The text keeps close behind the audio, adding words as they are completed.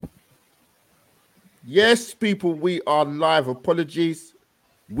Yes, people, we are live. Apologies.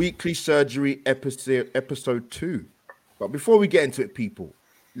 Weekly Surgery episode 2. But before we get into it, people,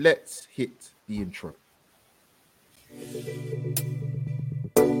 let's hit the intro.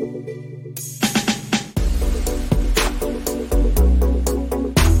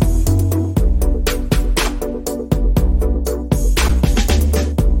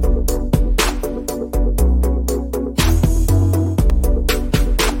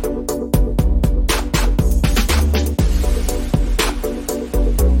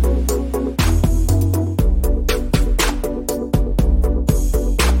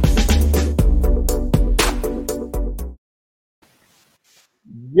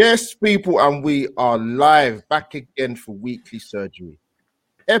 Yes, people, and we are live back again for Weekly Surgery,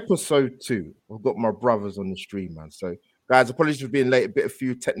 episode 2. I've got my brothers on the stream, man. So, guys, apologies for being late. A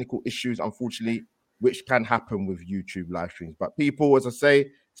few technical issues, unfortunately, which can happen with YouTube live streams. But people, as I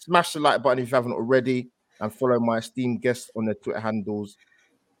say, smash the like button if you haven't already, and follow my esteemed guests on their Twitter handles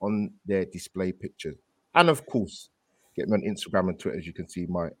on their display pictures. And of course, get me on Instagram and Twitter, as you can see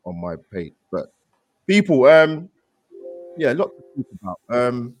on my page. But people, yeah, a lot to talk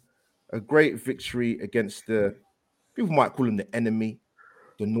about. A great victory against the people might call them the enemy,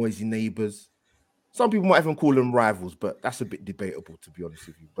 the noisy neighbors. Some people might even call them rivals, but that's a bit debatable, to be honest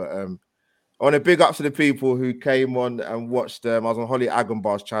with you. But I want to big up to the people who came on and watched. I was on Holly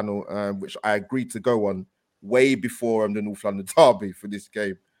Agambar's channel, which I agreed to go on way before the North London Derby for this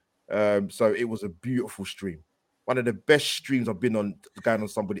game. So it was a beautiful stream. One of the best streams I've been on, going on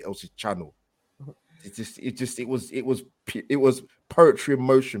somebody else's channel. It was poetry in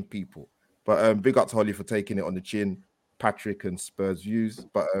motion, people. But big up to Holly for taking it on the chin, Patrick and Spurs views.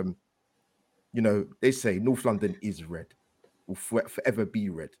 But you know, they say North London is red, will forever be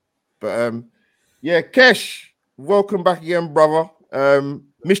red. But yeah, Kesh, welcome back again, brother.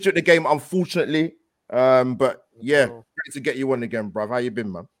 Missed you at the game, unfortunately. But yeah, great to get you on again, brother. How you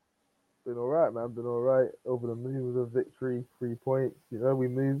been, man? Been all right, man. Been all right. Over the moon with a victory, 3 points. You know, we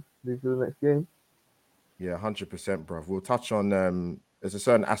move to the next game. Yeah, 100%, bro. We'll touch on there's a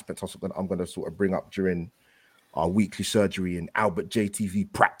certain aspect I'm going to sort of bring up during our weekly surgery in Albert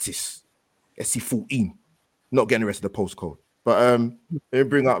JTV practice. SC14. Not getting the rest of the postcode. But let me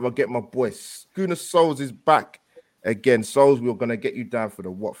bring up, I'll get my boy. Schooner Souls is back again. Souls, we're going to get you down for the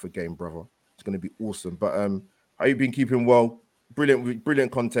Watford game, brother. It's going to be awesome. But how you been keeping well?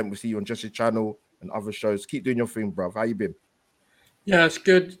 Brilliant content we see you on Jess's channel and other shows. Keep doing your thing, brother. How you been? Yeah, it's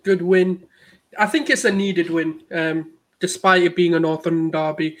good. Good win. I think it's a needed win. Despite it being a Northern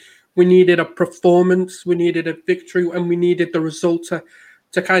derby, we needed a performance, we needed a victory, and we needed the result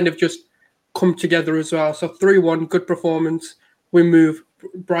to kind of just come together as well. So 3-1, good performance. We move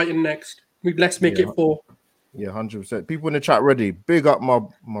Brighton next. Let's make it 4. Yeah, 100%. People in the chat ready. Big up my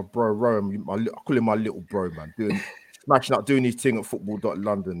bro Rowan. I call him my little bro, man. Smashing up, doing his thing at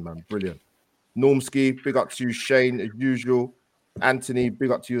football.london, man. Brilliant. Normski, big up to you. Shane, as usual. Anthony,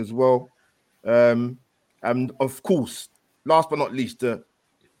 big up to you as well. And of course, last but not least, the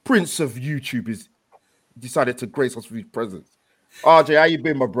Prince of YouTube is decided to grace us with his presence. RJ, how you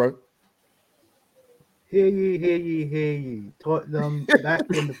been, my bro? Hear ye. Back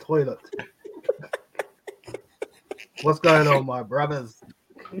in the toilet. What's going on, my brothers?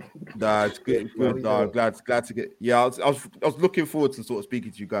 Nah, it's good. Nah, glad to get. Yeah, I was looking forward to sort of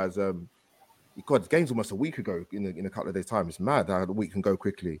speaking to you guys. God, the game's almost a week ago in a couple of days' time. It's mad how the week can go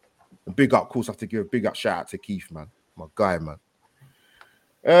quickly. And big up, of course, I have to give a big up shout out to Keith, man, my guy, man.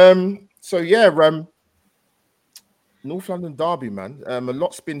 So yeah, North London derby, man. A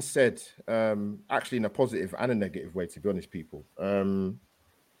lot's been said, actually in a positive and a negative way, to be honest, people. So I'm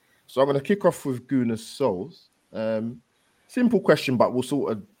going to kick off with Gooner Souls. Simple question, but we'll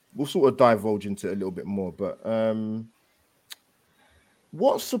sort of divulge into it a little bit more. But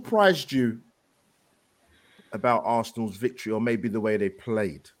what surprised you about Arsenal's victory, or maybe the way they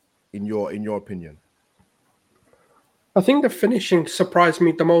played, in your opinion? I think the finishing surprised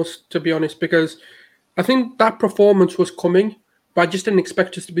me the most, to be honest, because I think that performance was coming, but I just didn't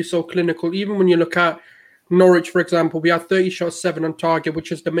expect us to be so clinical. Even when you look at Norwich, for example, we had 30 shots, 7 on target,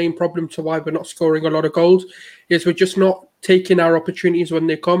 which is the main problem to why we're not scoring a lot of goals, is we're just not taking our opportunities when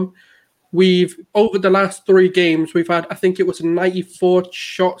they come. Over the last 3 games, we've had, I think it was 94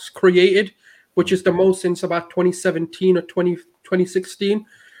 shots created, which is the most since about 2017 or 2016.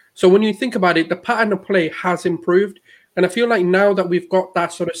 So when you think about it, the pattern of play has improved. And I feel like now that we've got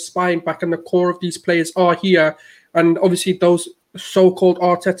that sort of spine back and the core of these players are here, and obviously those so-called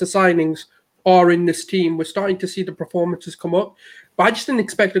Arteta signings are in this team, we're starting to see the performances come up. But I just didn't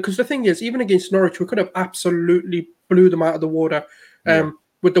expect it, because the thing is, even against Norwich, we could have absolutely blew them out of the water.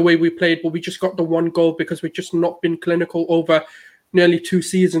 with the way we played, but we just got the one goal because we've just not been clinical over nearly 2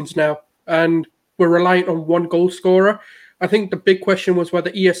 seasons now. And we're reliant on one goal scorer. I think the big question was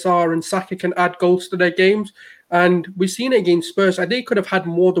whether ESR and Saka can add goals to their games. And we've seen it against Spurs. I think they could have had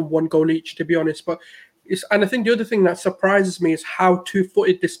more than one goal each, to be honest. And I think the other thing that surprises me is how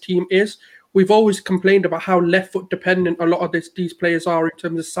two-footed this team is. We've always complained about how left-foot dependent a lot of these players are in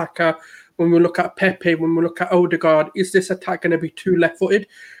terms of Saka. When we look at Pepe, when we look at Odegaard, is this attack going to be too left-footed?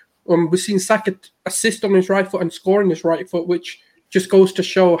 We've seen Saka assist on his right foot and score on his right foot, which just goes to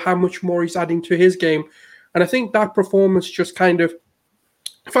show how much more he's adding to his game. And I think that performance just kind of,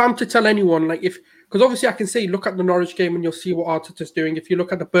 if I'm to tell anyone, because obviously I can say, look at the Norwich game and you'll see what Arteta's doing. If you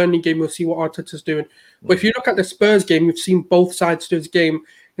look at the Burnley game, you'll see what Arteta's doing. But if you look at the Spurs game, you've seen both sides to his game.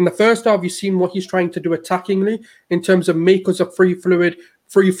 In the first half, you've seen what he's trying to do attackingly in terms of make us a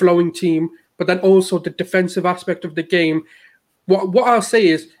free-flowing team, but then also the defensive aspect of the game. What I'll say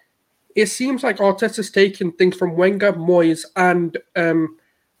is, it seems like Arteta's taken things from Wenger, Moyes, and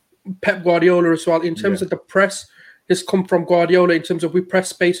Pep Guardiola as well. In terms of the press, has come from Guardiola in terms of we press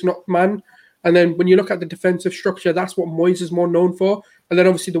space, not man. And then when you look at the defensive structure, that's what Moyes is more known for. And then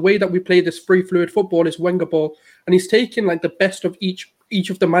obviously the way that we play this free fluid football is Wenger ball. And he's taken like the best of each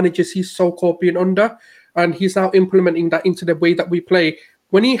of the managers he's so-called been under. And he's now implementing that into the way that we play.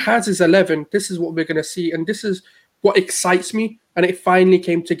 When he has his 11, this is what we're going to see. And this is what excites me. And it finally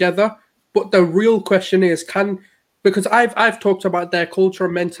came together. But the real question is, because I've talked about their culture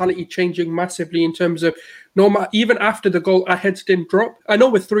and mentality changing massively in terms of even after the goal, our heads didn't drop. I know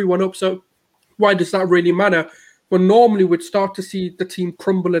we're 3-1 up, so why does that really matter? When normally we'd start to see the team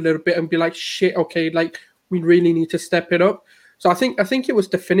crumble a little bit and be like, shit, okay, like we really need to step it up. So I think it was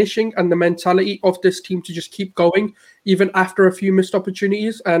the finishing and the mentality of this team to just keep going, even after a few missed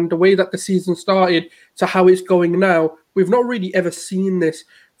opportunities. And the way that the season started to how it's going now, we've not really ever seen this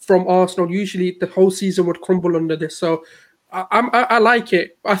from Arsenal. Usually the whole season would crumble under this. So I like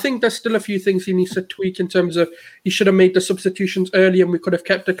it. I think there's still a few things he needs to tweak in terms of he should have made the substitutions early and we could have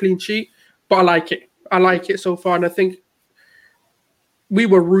kept a clean sheet. But I like it. I like it so far. And I think we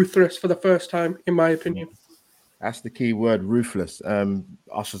were ruthless for the first time, in my opinion. That's the key word, ruthless.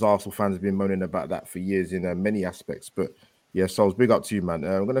 Us as Arsenal fans have been moaning about that for years in many aspects. But yeah, Souls, big up to you, man.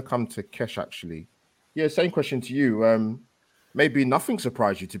 I'm going to come to Kesh, actually. Yeah, same question to you. Maybe nothing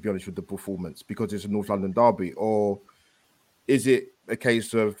surprised you, to be honest, with the performance because it's a North London derby, or is it a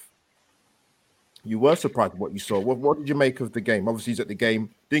case of you were surprised with what you saw? What did you make of the game? Obviously, he's at the game.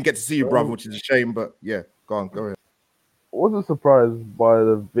 Didn't get to see you, brother, which is a shame, but yeah, go ahead. I wasn't surprised by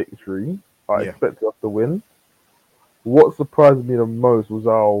the victory. I expected us to win. What surprised me the most was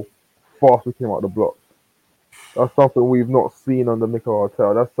how fast we came out of the blocks. That's something we've not seen under Mikel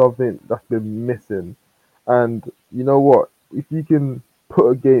Arteta. That's something that's been missing. And you know what? If you can put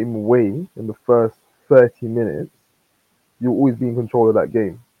a game away in the first 30 minutes, you'll always be in control of that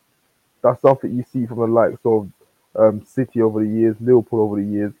game. That's something you see from the likes of City over the years, Liverpool over the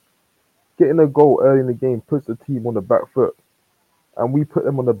years. Getting a goal early in the game puts the team on the back foot. And we put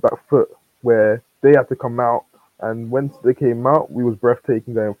them on the back foot where they had to come out. And once they came out, we was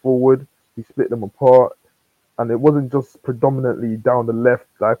breathtaking going forward. We split them apart. And it wasn't just predominantly down the left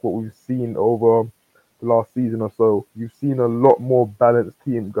like what we've seen over the last season or so. You've seen a lot more balanced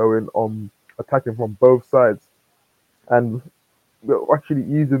team going on, attacking from both sides. And we're actually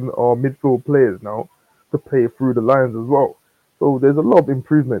using our midfield players now to play through the lines as well. So there's a lot of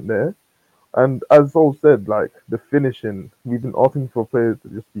improvement there. And as Sol said, like the finishing, we've been asking for players to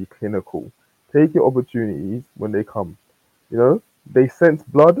just be clinical. Take your opportunities when they come. You know, they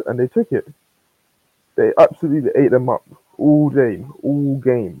sensed blood and they took it. They absolutely ate them up all day, all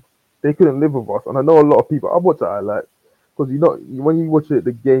game. They couldn't live with us. And I know a lot of people, I watch the highlights, because when you watch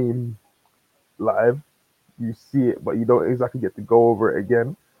the game live, you see it, but you don't exactly get to go over it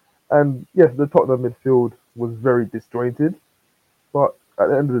again. And yes, the Tottenham midfield was very disjointed, but at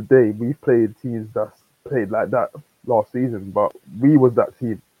the end of the day, we played teams that's played like that last season, but we was that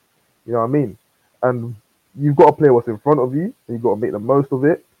team. You know what I mean? And you've got to play what's in front of you, and you've got to make the most of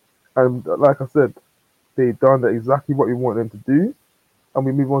it. And like I said, they've done exactly what we want them to do, and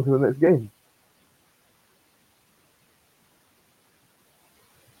we move on to the next game.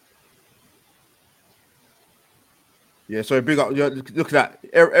 Yeah, so big up. Look at that.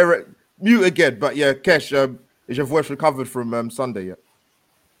 Eric, mute again. But yeah, Kesh, is your voice recovered from Sunday yet?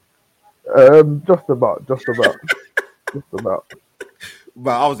 Just about.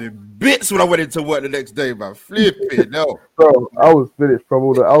 But I was in bits when I went into work the next day, man. Flipping, no. Bro, I was finished from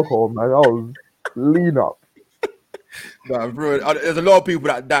all the alcohol, man. I was lean up. No, there's a lot of people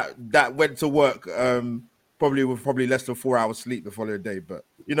that went to work probably with less than 4 hours sleep the following day. But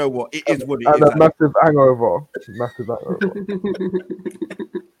You know what? It is what it And is. a massive hangover. Massive hangover.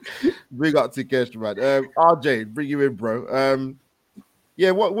 Bring up to Kesh, man. RJ, bring you in, bro.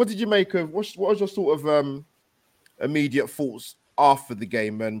 Yeah, what did you make of what was your sort of immediate thoughts after the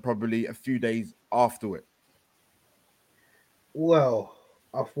game and probably a few days after it? Well,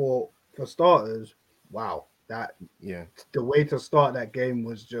 I thought for starters, wow, that Yeah, the way to start that game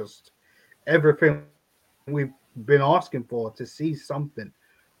was just everything we've been asking for to see something.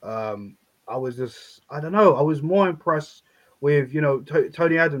 Um, I was just, I don't know, I was more impressed with,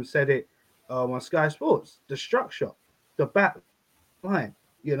 Tony Adams said it on Sky Sports, the structure, the back line,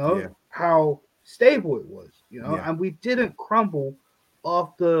 yeah, how stable it was, and we yeah, didn't crumble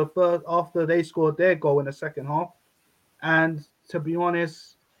after they scored their goal in the second half. And to be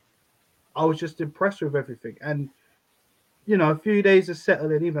honest, I was just impressed with everything. And a few days of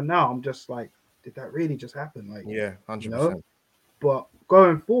settling, even now, I'm just like, did that really just happen? Like, yeah, you know. 100%. But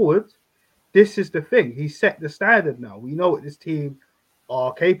going forward, this is the thing. He set the standard now. We know what this team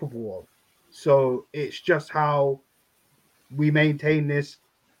are capable of. So it's just how we maintain this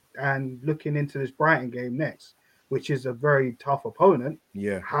and looking into this Brighton game next, which is a very tough opponent.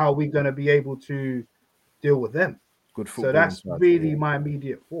 Yeah, How are we going to be able to deal with them? good So football that's inside. really Yeah. my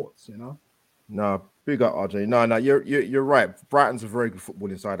immediate thoughts. No, big up RJ. No, you're right. Brighton's a very good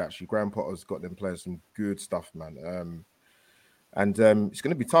football inside. Actually, Graham Potter's got them playing some good stuff, man. And it's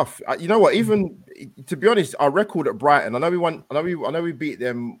going to be tough. You know what? Even to be honest, our record at Brighton. I know we won. I know we beat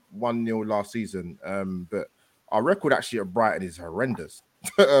them 1-0 last season. But our record actually at Brighton is horrendous.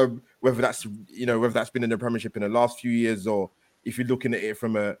 Whether that's whether that's been in the Premiership in the last few years or if you're looking at it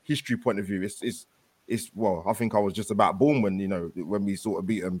from a history point of view, it's well. I think I was just about born when we sort of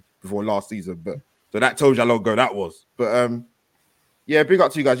beat them before last season. But so that tells you how long ago that was. But yeah, big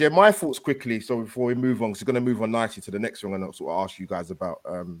up to you guys. Yeah, my thoughts quickly. So before we move on, because we're going to move on nicely to the next one, and I'll sort of ask you guys about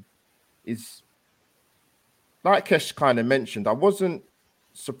is like Kesh kind of mentioned. I wasn't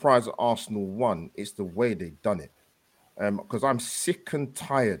surprised that Arsenal won. It's the way they've done it. Because I'm sick and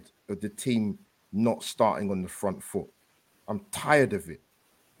tired of the team not starting on the front foot. I'm tired of it.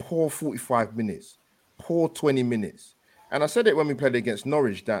 Poor 45 minutes, poor 20 minutes. And I said it when we played against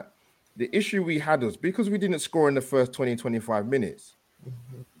Norwich that the issue we had was because we didn't score in the first 20, 25 minutes,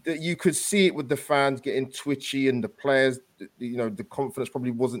 that you could see it with the fans getting twitchy and the players, the confidence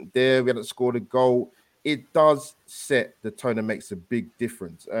probably wasn't there. We hadn't scored a goal. It does set the tone and makes a big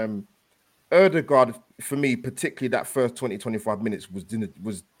difference. Erdegaard, for me, particularly that first 20, 25 minutes was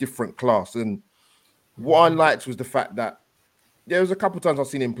different class. And what I liked was the fact that there was a couple of times I've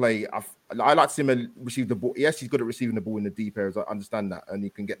seen him play. I like to see him receive the ball. Yes, he's good at receiving the ball in the deep areas. I understand that. And he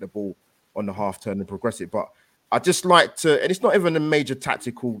can get the ball on the half turn and progress it. But I just like to, and it's not even a major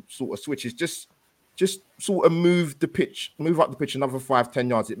tactical sort of switch. It's just sort of move up the pitch another 5-10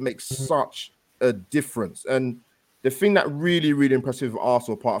 yards. It makes such a difference. And the thing that really, really impressive with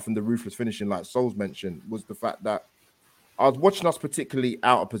Arsenal, apart from the ruthless finishing, like Souls mentioned, was the fact that I was watching us particularly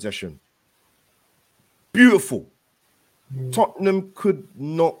out of possession. Beautiful. Tottenham could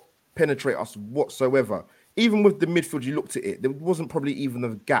not penetrate us whatsoever. Even with the midfield, you looked at it, there wasn't probably even a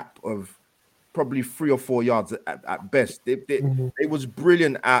gap of probably 3 or 4 yards at best. It was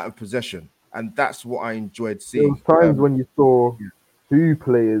brilliant out of possession, and that's what I enjoyed There was seeing. times when you saw two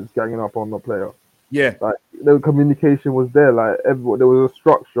players ganging up on the player. Yeah, Like the communication was there. Like everyone, there was a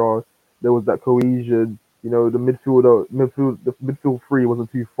structure. There was that cohesion. The midfield three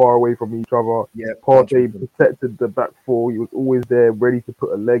wasn't too far away from each other. yeah, Partey 100%. protected the back four. He was always there, ready to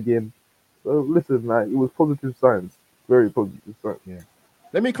put a leg in. So listen, like it was positive signs, very positive signs. Yeah.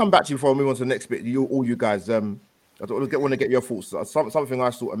 Let me come back to you before I move on to the next bit. All you guys, I want to get your thoughts. Something I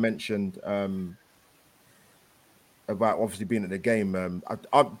sort of mentioned about obviously being at the game.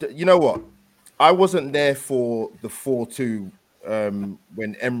 You know what? I wasn't there for the 4-2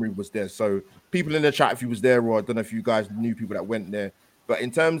 when Emery was there. So people in the chat, if you was there, or I don't know if you guys knew people that went there. But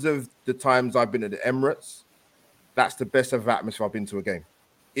in terms of the times I've been at the Emirates, that's the best ever atmosphere I've been to a game.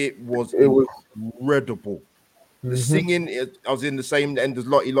 It was It was incredible. The singing, I was in the same end as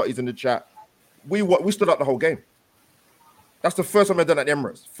Lottie's in the chat. We stood up the whole game. That's the first time I've done that at the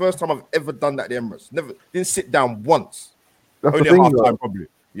Emirates. First time I've ever done that at the Emirates. Never didn't sit down once. that's Only the thing half though. time probably.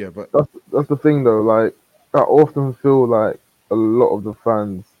 Yeah, but That's the thing though. Like I often feel like a lot of the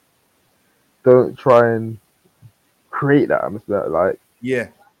fans don't try and create that atmosphere. Like yeah.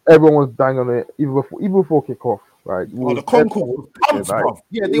 everyone was bang on it even before kickoff. Like Oh, the concourse was pumped, like, bro.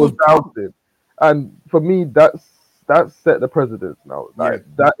 Yeah, it they was was pumped. doubted. And for me, that's set the precedence now. Like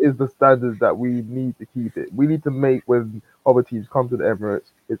that is the standards that we need to keep it. We need to make when other teams come to the Emirates.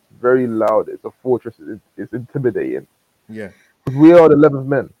 It's very loud. It's a fortress. It's intimidating. Yeah. we are the 11th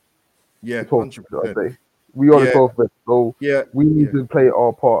men. Yeah, The 12th, 100%. should I say. We are the 12th men. So we need to play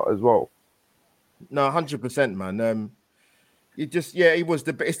our part as well. No, 100%, man. It just, it was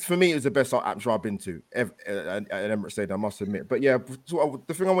the best for me. It was the best atmosphere I've been to ever, at Emirates Stadium, I must admit. But yeah,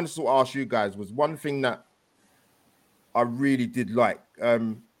 the thing I wanted to sort of ask you guys was one thing that I really did like.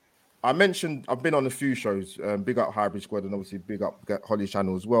 I mentioned I've been on a few shows. Big up Hybrid Squad, and obviously big up Holly's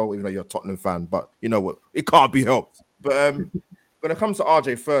channel as well. Even though you're a Tottenham fan, but you know what, it can't be helped. But when it comes to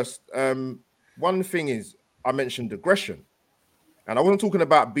RJ first, one thing is I mentioned aggression, and I wasn't talking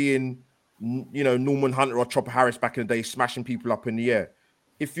about being, Norman Hunter or Chopper Harris back in the day, smashing people up in the air.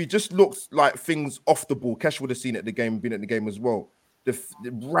 If you just looked like things off the ball, Kesh would have seen it at the game, been at the game as well. The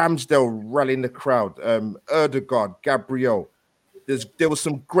Ramsdale rallying the crowd, Erdegaard, Gabriel. There was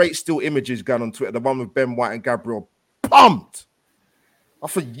some great still images going on Twitter. The one with Ben White and Gabriel pumped. I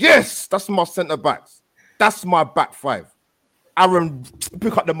thought, yes, that's my centre backs. That's my back five. Aaron,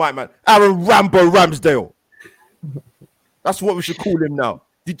 pick up the mic, man. Aaron Rambo Ramsdale. That's what we should call him now.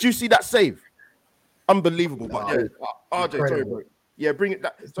 Did you see that save? Unbelievable. But yeah, RJ, sorry, bro. Yeah, bring it.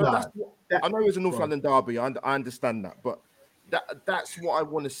 I know it's a North London derby. I understand that, but that's what I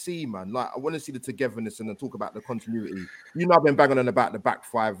want to see, man. Like, I want to see the togetherness and then talk about the continuity. I've been banging on about the back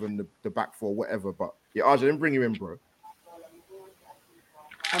five and the back four, whatever. But yeah, RJ, didn't bring you in, bro.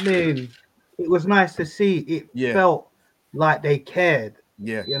 I mean, it was nice to see. It felt like they cared.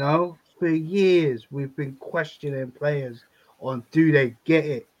 Yeah. For years we've been questioning players on do they get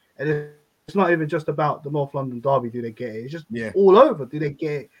it, and it's not even just about the North London derby. Do they get it? It's just all over. Do they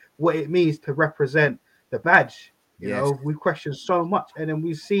get what it means to represent the badge? You know, we've questioned so much, and then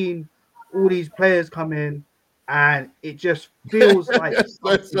we've seen all these players come in, and it just feels like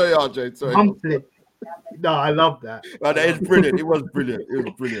sorry, RJ. Sorry. No, I love that. That is brilliant. It was brilliant. It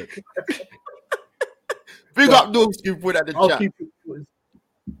was brilliant. Big up North Scoop, put that in the chat.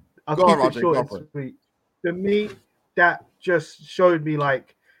 I'll keep it short and sweet. To me, that just showed me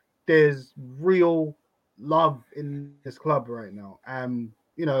like there's real love in this club right now. And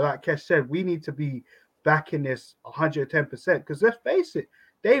like Kesh said, we need to be back in this 110%. Because let's face it,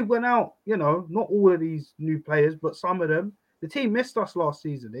 they went out, not all of these new players, but some of them, the team missed us last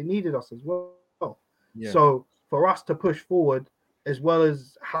season. They needed us as well. Yeah. So for us to push forward, as well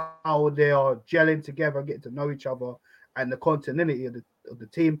as how they are gelling together, getting to know each other, and the continuity of the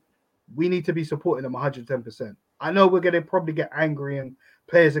team, we need to be supporting them 110%. I know we're going to probably get angry and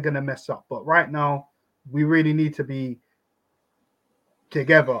players are going to mess up, but right now we really need to be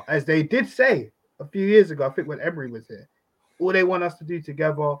together, as they did say a few years ago. I think when Emery was here, all they want us to do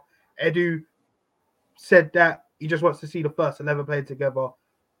together. Edu said that he just wants to see the first 11 playing together.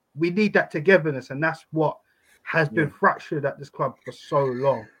 We need that togetherness, and that's what has been fractured at this club for so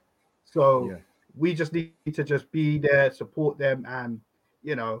long. So we just need to just be there, support them, and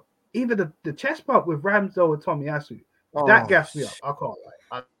even the chest bump with Ramsdale and Tomiyasu, that gassed me up. I can't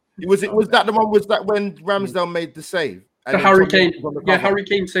lie. Was that the one? Was that when Ramsdale made the save? The Hurricane.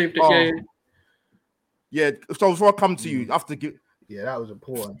 Hurricane saved it. Yeah. So before I come to you, after that was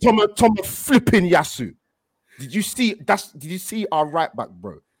important. Toma flipping Yasu. Did you see our right back,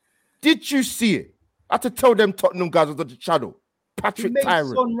 bro? Did you see it? I had to tell them Tottenham guys was on the channel. Patrick Tyrant.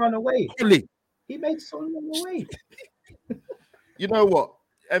 He made Son run away. Really? He made Son run away. You know what?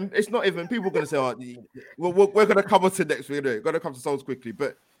 And it's not even people are going to say, we're going to come on to next week. We're going to come to Souls quickly.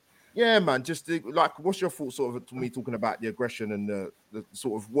 But yeah, man, just like, what's your thoughts sort of to me talking about the aggression and the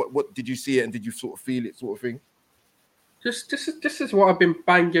sort of what did you see it and did you sort of feel it sort of thing? This is what I've been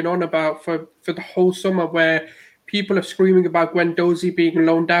banging on about for the whole summer, where people are screaming about Guendouzi being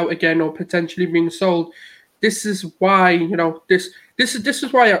loaned out again or potentially being sold. This is why, this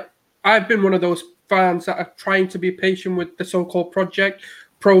is why I've been one of those fans that are trying to be patient with the so-called project,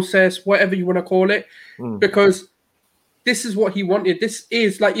 process, whatever you want to call it, because this is what he wanted. This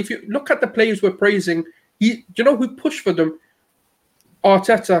is like, if you look at the players we're praising, who pushed for them?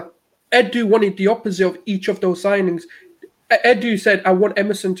 Arteta. Edu wanted the opposite of each of those signings. Edu said, I want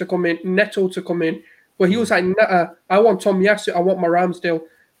Emerson to come in, Neto to come in. But he was like, nah, I want Tomiyasu, I want my Ramsdale.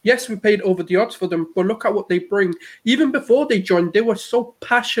 Yes, we paid over the odds for them, but look at what they bring. Even before they joined, they were so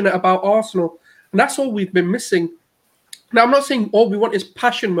passionate about Arsenal. And that's all we've been missing. Now, I'm not saying all we want is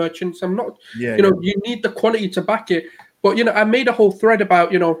passion merchants. I'm not, you need the quality to back it. But, I made a whole thread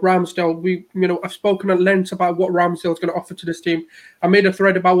about, Ramsdale. I've spoken at length about what Ramsdale is going to offer to this team. I made a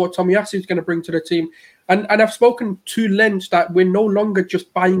thread about what Tomiyasu is going to bring to the team. And I've spoken to lengths that we're no longer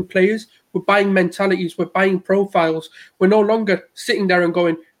just buying players. We're buying mentalities. We're buying profiles. We're no longer sitting there and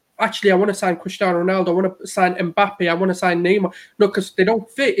going, actually, I want to sign Cristiano Ronaldo. I want to sign Mbappe. I want to sign Neymar. No, because they don't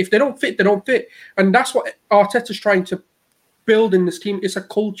fit. If they don't fit, they don't fit. And that's what Arteta's trying to building this team. It's a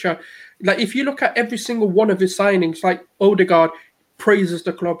culture. Like if you look at every single one of his signings, like Odegaard praises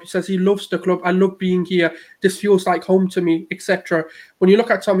the club. He says he loves the club. I love being here. This feels like home to me, etc. When you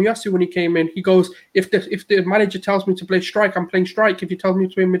look at Tomiyasu when he came in, he goes, if the manager tells me to play strike, I'm playing strike. If he tells me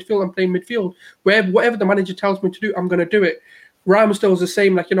to play midfield, I'm playing midfield. Whatever the manager tells me to do, I'm going to do it. Ramsdale's the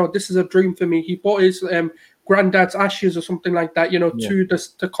same. Like, this is a dream for me. He bought his granddad's ashes or something like that, to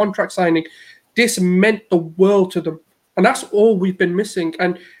the contract signing. This meant the world to them. And that's all we've been missing.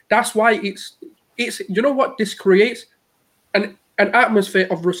 And that's why it's you know what this creates? An atmosphere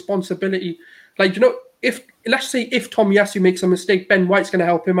of responsibility. Like, if Tomiyasu makes a mistake, Ben White's going to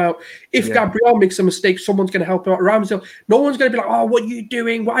help him out. If Gabriel makes a mistake, someone's going to help him out. Ramsdale, no one's going to be like, oh, what are you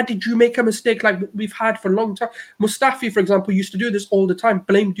doing? Why did you make a mistake? Like we've had for a long time. Mustafi, for example, used to do this all the time,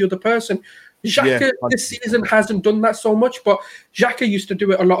 blame the other person. Xhaka this season hasn't done that so much, but Xhaka used to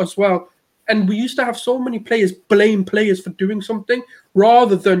do it a lot as well. And we used to have so many players blame players for doing something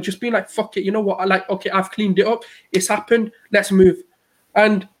rather than just being like, fuck it, you know what? Okay, I've cleaned it up. It's happened. Let's move.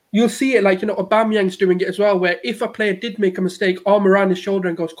 And you'll see it like, Aubameyang's doing it as well, where if a player did make a mistake, arm around his shoulder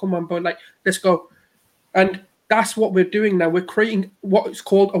and goes, come on, bro, like, let's go. And that's what we're doing now. We're creating what is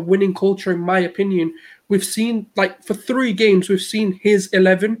called a winning culture, in my opinion. We've seen, like, for 3 games, we've seen his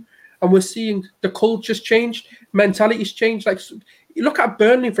 11, and we're seeing the culture's changed, mentality's changed. Like, look at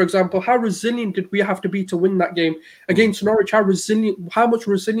Burnley, for example. How resilient did we have to be to win that game against Norwich? How much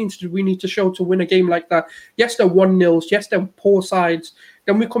resilience did we need to show to win a game like that? Yes, they're 1-0. Yes, they're poor sides.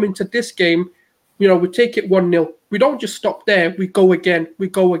 Then we come into this game, we take it 1-0. We don't just stop there. We go again, and we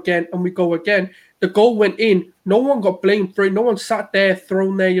go again. The goal went in. No one got blamed for it. No one sat there,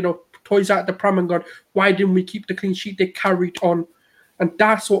 thrown their, toys out the pram and gone, why didn't we keep the clean sheet? They carried on. And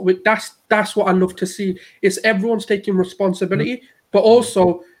that's what I love to see. Is everyone's taking responsibility, but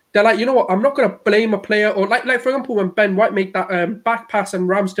also they're like, you know what? I'm not going to blame a player, or like for example, when Ben White made that back pass and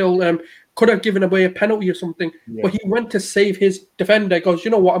Ramsdale could have given away a penalty or something, but he went to save his defender. Goes, you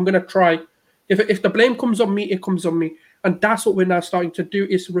know what? I'm going to try. If the blame comes on me, it comes on me, and that's what we're now starting to do.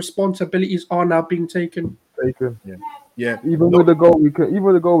 Is responsibilities are now being taken. Yeah. Even with the goal we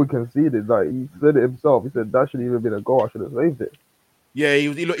conceded, like he said it himself. He said that shouldn't even been a goal. I should have saved it. Yeah,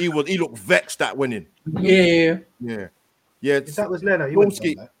 he looked vexed that winning. Yeah. If that was Leno,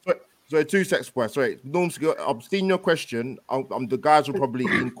 sorry, 2 seconds, boy. Sorry, Normski, I'm seeing your question. The guys will probably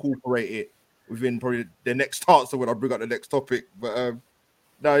incorporate it within probably the next answer when I bring up the next topic. But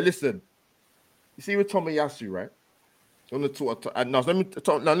no, listen. You see with Tomiyasu, right? On the talk, and now let me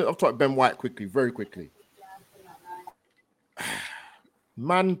talk. Now I'll talk Ben White very quickly.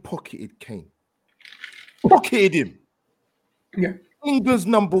 Man pocketed Kane. Pocketed him. Yeah. England's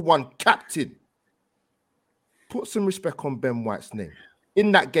 #1 captain. Put some respect on Ben White's name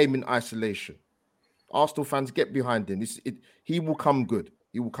in that game in isolation. Arsenal fans, get behind him. He will come good.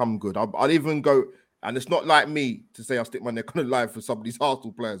 He will come good. I'll even go, and it's not like me to say I'll stick my neck on the line for some of these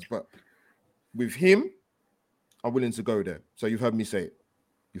Arsenal players, but with him, I'm willing to go there. So you've heard me say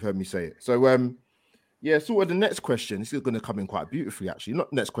it. So yeah, sort of the next question. This is going to come in quite beautifully, actually.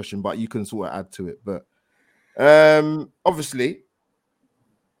 Not the next question, but you can sort of add to it. But obviously,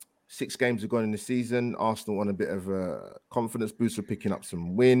 6 games have gone in the season. Arsenal on a bit of a confidence boost for picking up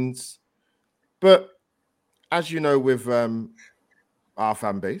some wins. But as you know, with our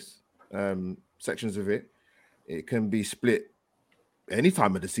fan base, sections of it can be split any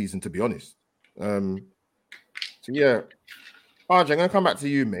time of the season, to be honest. So yeah, RJ, I'm going to come back to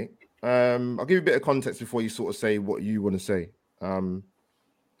you, mate. I'll give you a bit of context before you sort of say what you want to say.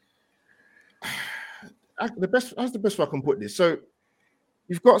 That's the best way I can put this. So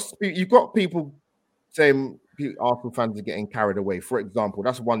you've got people saying Arsenal fans are getting carried away. For example,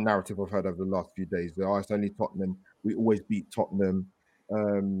 that's one narrative I've heard over the last few days. It's only Tottenham. We always beat Tottenham.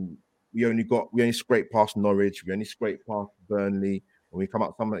 We only scraped past Norwich. We only scraped past Burnley. When we come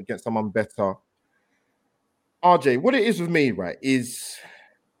up against someone better. RJ, what it is with me, right, is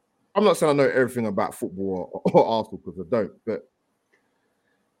I'm not saying I know everything about football or Arsenal because I don't, but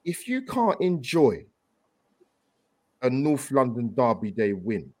if you can't enjoy a North London Derby Day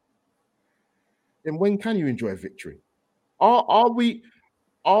win, then when can you enjoy a victory? In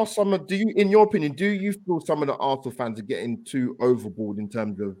your opinion, do you feel some of the Arsenal fans are getting too overboard in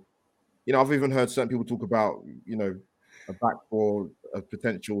terms of, I've even heard certain people talk about, a back 4, a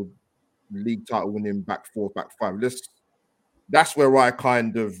potential league title winning back 4, back 5. That's where I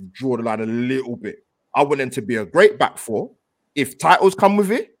kind of draw the line a little bit. I want them to be a great back 4. If titles come with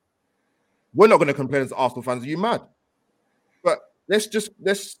it, we're not going to complain as Arsenal fans. Are you mad? But let's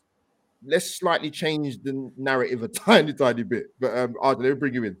slightly change the narrative a tiny bit. But let me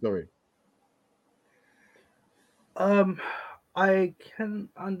bring you in. Sorry. I can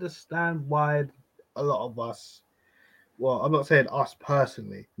understand why a lot of us, well, I'm not saying us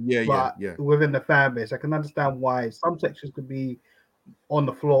personally, Yeah, yeah, but yeah, within the fan base, I can understand why some sections could be on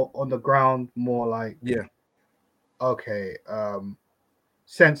the floor, on the ground, more like, yeah, okay,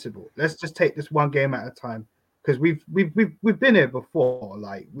 sensible. Let's just take this one game at a time because we've been here before.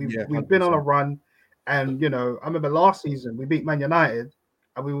 Like yeah, we've been on a 100%. run, and I remember last season we beat Man United,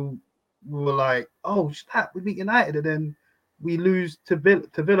 and we were like, oh snap, we beat United, and then we lose to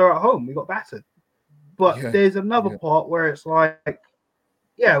Villa at home. We got battered. But Yeah, there's another yeah, part where it's like,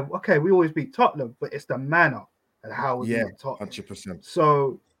 yeah, okay, we always beat Tottenham, but it's the manner and how we yeah, beat Tottenham. 100%.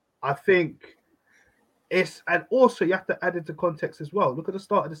 So I think and also you have to add into context as well. Look at the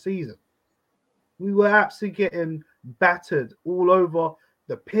start of the season. We were absolutely getting battered all over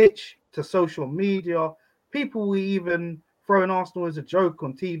the pitch to social media. People were even throwing Arsenal as a joke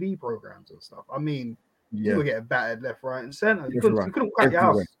on TV programs and stuff. I mean, we Yeah, were getting battered left, right, and center. everywhere, You couldn't crack your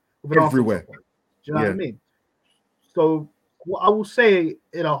everywhere, house with an Arsenal top everywhere. on. Do you know what I Yeah, mean? So what I will say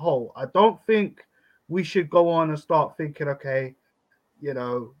in a whole, I don't think we should go on and start thinking, okay,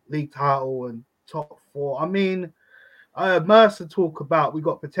 league title and top four. I mean, I heard Mercer talk about we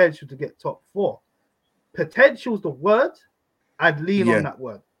got potential to get top four. Potential's the word. I'd lean on yeah, that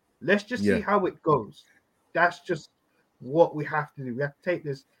word. Let's just see yeah, how it goes. That's just what we have to do. We have to take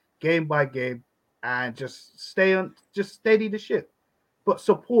this game by game and just steady the ship. But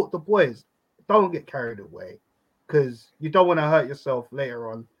support the boys. Don't get carried away because you don't want to hurt yourself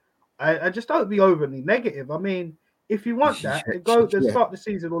later on. I just don't be overly negative. I mean, if you want that, then yeah, start the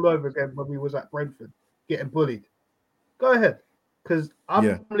season all over again when we was at Brentford getting bullied. Go ahead. Because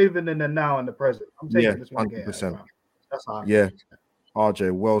yeah, I'm living in the now and the present. I'm yeah, taking this one game at a 100%. time. That's how I feel. Yeah,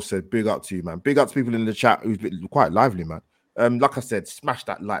 RJ, well said. Big up to you, man. Big up to people in the chat who's been quite lively, man. Like I said, smash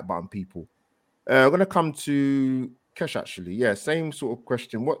that like button, people. I'm gonna come to Kesh actually. Yeah, same sort of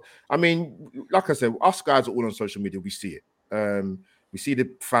question. What I mean, like I said, us guys are all on social media. We see it. We see the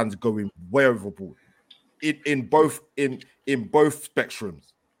fans going way overboard in both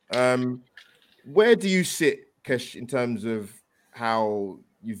spectrums. Where do you sit, Kesh, in terms of how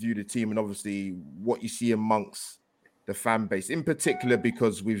you view the team and obviously what you see amongst the fan base, in particular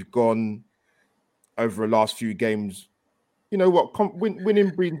because we've gone over the last few games. You know what? Winning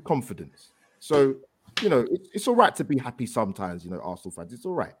breeds confidence. So it's all right to be happy sometimes. Arsenal fans, it's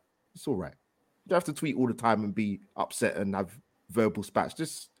all right. It's all right. You don't have to tweet all the time and be upset and have verbal spats.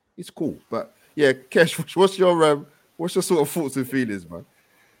 Just it's cool. But yeah, Kesh, what's your sort of thoughts and feelings, man?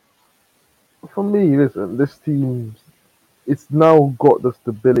 For me, listen, this team, it's now got the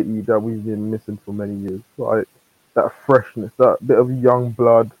stability that we've been missing for many years. Like that freshness, that bit of young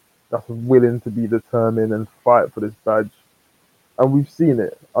blood that's willing to be determined and fight for this badge. And we've seen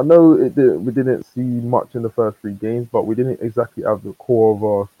it. I know we didn't see much in the first three games, but we didn't exactly have the core of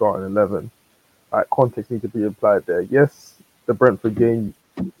our starting 11. Like, context needs to be applied there. Yes, the Brentford game,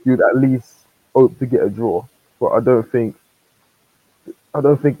 you'd at least hope to get a draw, but I don't think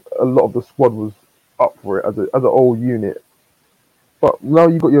a lot of the squad was up for it as a whole unit. But now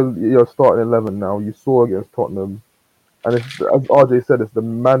you got your starting 11. Now you saw against Tottenham, and as RJ said, it's the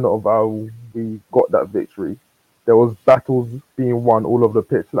manner of how we got that victory. There was battles being won all over the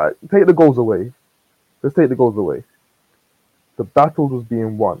pitch. Like, take the goals away. Let's take the goals away. The battles was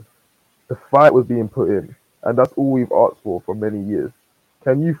being won. The fight was being put in, and that's all we've asked for many years.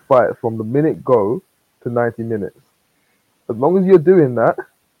 Can you fight from the minute go to 90 minutes? As long as you're doing that,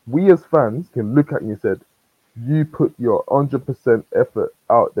 we as fans can look at you and said, you put your 100% effort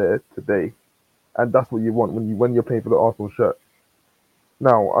out there today, and that's what you want when you're playing for the Arsenal shirt.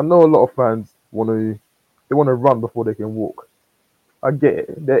 Now, I know a lot of fans want to run before they can walk. I get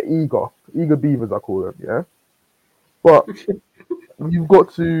it. They're eager beavers, I call them. Yeah, but you've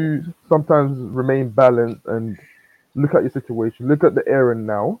got to sometimes remain balanced and look at your situation. Look at the era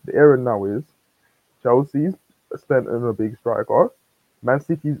now. The era now is Chelsea's spent on a big striker. Man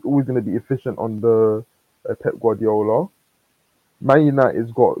City's always going to be efficient on the Pep Guardiola. Man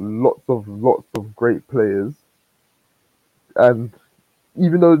United's got lots of great players, and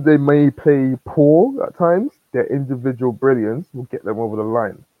even though they may play poor at times, their individual brilliance will get them over the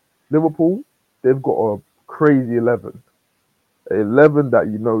line. Liverpool, they've got a crazy 11. 11 that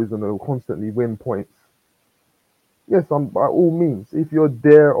you know is going to constantly win points. Yes, by all means, if you're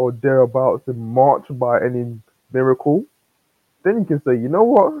there or thereabouts in March by any miracle, then you can say, you know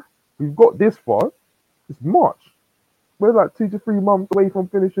what, we've got this far. It's March. We're like 2 to 3 months away from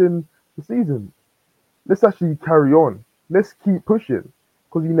finishing the season. Let's actually carry on. Let's keep pushing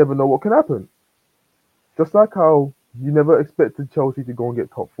because you never know what can happen. Just like how you never expected Chelsea to go and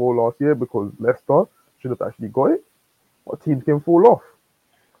get top four last year because Leicester should have actually got it. what teams can fall off.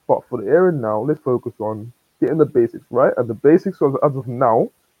 But for the era now, let's focus on getting the basics right. And the basics was, as of now,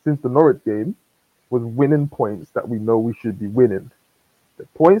 since the Norwich game, was winning points that we know we should be winning. The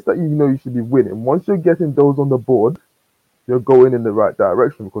points that you know you should be winning, once you're getting those on the board, you're going in the right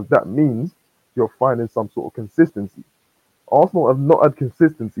direction because that means you're finding some sort of consistency. Arsenal have not had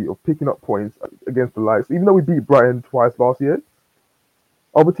consistency of picking up points against the likes. Even though we beat Brighton twice last year,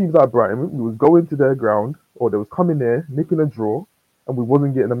 other teams like Brighton, we was going to their ground or they was coming there, nicking a draw, and we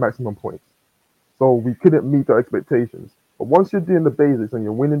wasn't getting the maximum points. So we couldn't meet our expectations. But once you're doing the basics and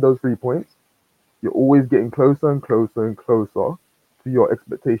you're winning those 3 points, you're always getting closer and closer and closer to your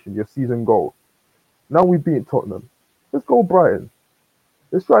expectation, your season goal. Now we beat Tottenham. Let's go Brighton.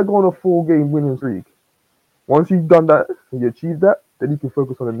 Let's try going on a 4-game winning streak. Once you've done that and you achieve that, then you can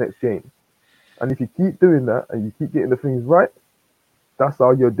focus on the next game. And if you keep doing that and you keep getting the things right, that's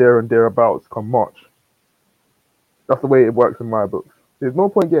how you're there and thereabouts come March. That's the way it works in my books. There's no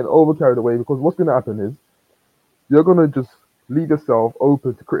point getting over carried away because what's going to happen is you're going to just leave yourself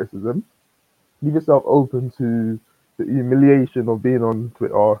open to criticism, leave yourself open to the humiliation of being on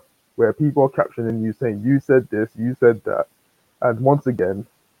Twitter where people are captioning you saying, you said this, you said that. And once again,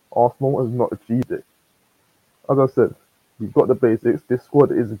 Arsenal has not achieved it. As I said, we've got the basics. This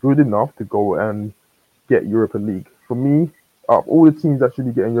squad is good enough to go and get Europa League. For me, out of all the teams that should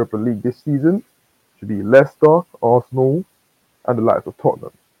be getting Europa League this season, should be Leicester, Arsenal, and the likes of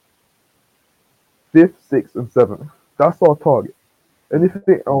Tottenham. 5th, 6th, and 7th. That's our target.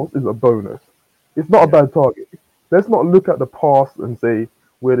 Anything else is a bonus. It's not a bad target. Let's not look at the past and say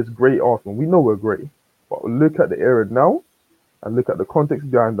we're this great Arsenal. We know we're great. But look at the era now and look at the context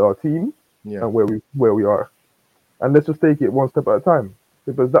behind our team and where we are. And let's just take it one step at a time.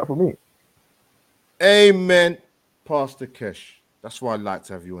 Simple as that for me. Amen, Pastor Kesh. That's why I like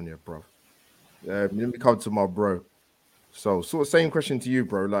to have you on here, bro. Let me come to my bro. So, sort of same question to you,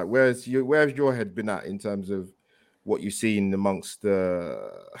 bro. Like, where's your head been at in terms of what you've seen amongst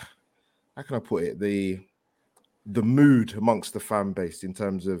the, how can I put it, the mood amongst the fan base in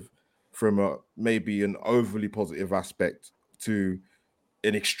terms of from a maybe an overly positive aspect to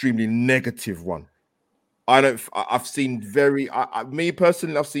an extremely negative one? I've seen me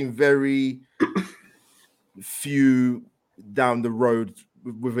personally, I've seen very few down the road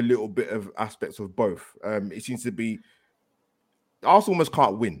with a little bit of aspects of both. It seems to be Arsenal almost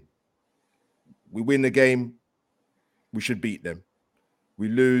can't win. We win the game, we should beat them. We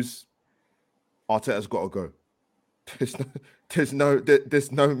lose, Arteta's got to go. There's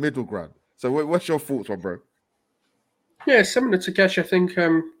no middle ground. So what's your thoughts on, bro? Yeah, similar to Kesh, I think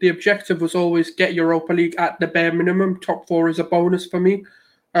the objective was always get Europa League at the bare minimum. Top 4 is a bonus for me.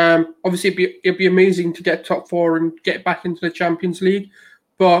 Obviously, it'd be amazing to get top 4 and get back into the Champions League,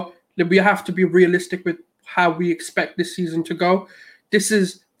 but we have to be realistic with how we expect this season to go. This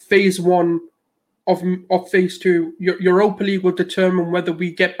is phase 1 of phase 2. Europa League will determine whether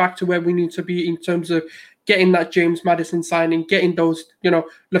we get back to where we need to be in terms of getting that James Maddison signing, getting those,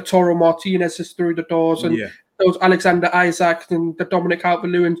 Lautaro Martinez's through the doors and those Alexander Isaac and the Dominic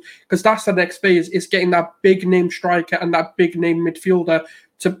Calvert-Lewin, because that's the next phase, is getting that big name striker and that big name midfielder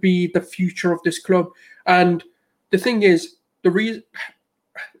to be the future of this club. And the thing is,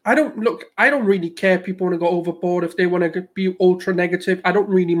 I don't really care if people want to go overboard, if they want to be ultra negative. I don't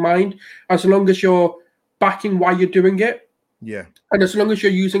really mind, as long as you're backing why you're doing it. Yeah. And as long as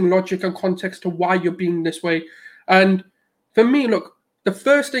you're using logic and context to why you're being this way. And for me, look, the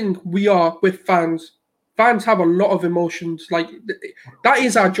first thing we are with fans have a lot of emotions. Like, that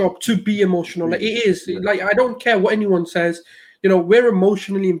is our job, to be emotional. Like, it is. Like, I don't care what anyone says. We're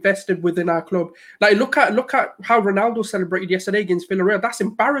emotionally invested within our club. Like, look at how Ronaldo celebrated yesterday against Villarreal. That's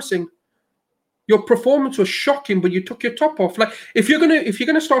embarrassing. Your performance was shocking, but you took your top off. Like, if you're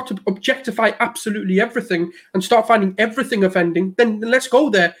gonna start to objectify absolutely everything and start finding everything offending, then let's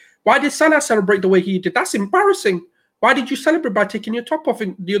go there. Why did Salah celebrate the way he did? That's embarrassing. Why did you celebrate by taking your top off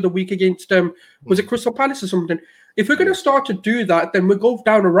the other week against was it Crystal Palace or something? If we're going to start to do that, then we go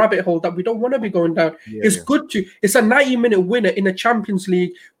down a rabbit hole that we don't want to be going down. It's a 90-minute winner in the Champions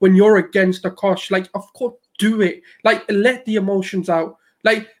League when you're against the Kosh. Like, of course, do it. Like, let the emotions out.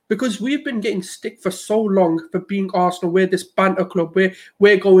 Like, because we've been getting stick for so long for being Arsenal. We're this banter club.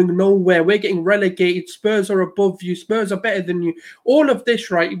 We're going nowhere. We're getting relegated. Spurs are above you. Spurs are better than you. All of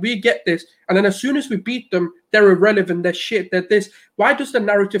this, right? We get this. And then as soon as we beat them, they're irrelevant. They're shit. They're this. Why does the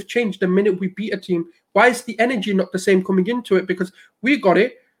narrative change the minute we beat a team? Why is the energy not the same coming into it? Because we got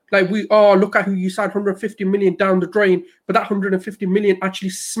it. Like, look at who you signed 150 million down the drain, but that 150 million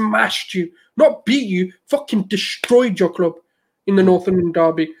actually smashed you. Not beat you, fucking destroyed your club in the North London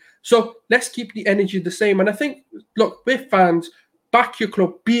derby. So let's keep the energy the same. And I think, look, we're fans. Back your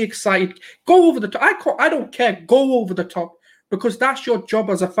club. Be excited. Go over the top. I don't care. Go over the top. Because that's your job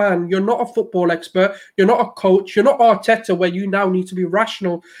as a fan. You're not a football expert. You're not a coach. You're not Arteta, where you now need to be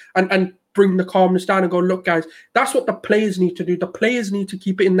rational and bring the calmness down and go, look, guys, that's what the players need to do. The players need to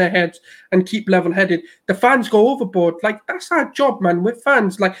keep it in their heads and keep level-headed. The fans go overboard. Like, that's our job, man. We're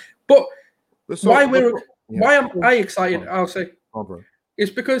fans. Like, but why am I excited? I'll say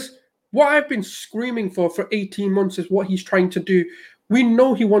it's because what I've been screaming for 18 months is what he's trying to do. We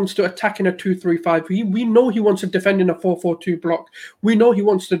know he wants to attack in a 2-3-5. We know he wants to defend in a 4-4-2 block. We know he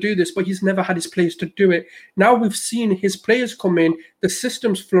wants to do this, but he's never had his players to do it. Now we've seen his players come in, the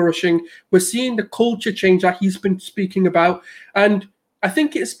system's flourishing. We're seeing the culture change that he's been speaking about. And I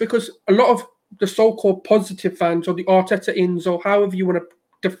think it's because a lot of the so-called positive fans, or the Arteta-ins, or however you want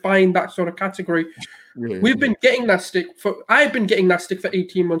to define that sort of category, we've been getting that stick I've been getting that stick for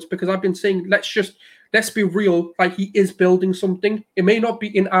 18 months because I've been saying, let's be real. Like, he is building something. It may not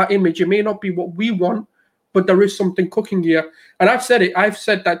be in our image. It may not be what we want, but there is something cooking here. And I've said it. I've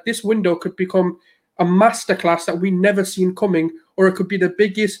said that this window could become a masterclass that we never seen coming, or it could be the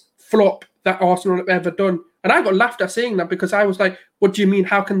biggest flop that Arsenal have ever done. And I got laughed at saying that because I was like, what do you mean?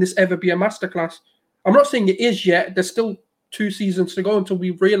 How can this ever be a masterclass? I'm not saying it is yet. There's still 2 seasons to go until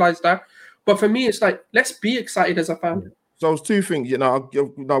we realize that. But for me, it's like, let's be excited as a fan. So it's 2 things,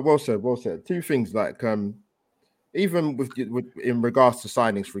 well said. 2 things, like even with in regards to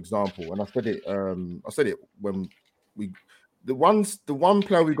signings, for example, and I said it when the one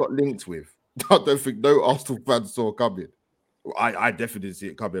player we got linked with, I don't think no Arsenal fans saw coming. I definitely didn't see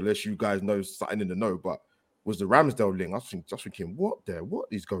it coming, unless you guys know something in the know, but was the Ramsdale link. I was just thinking, what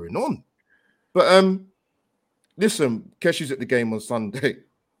is going on? But listen, Keshi's at the game on Sunday.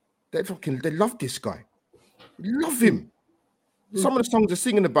 They love this guy. Love him. Some of the songs are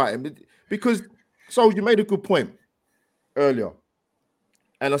singing about him because. So you made a good point earlier,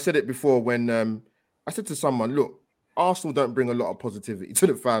 and I said it before when I said to someone, "Look, Arsenal don't bring a lot of positivity to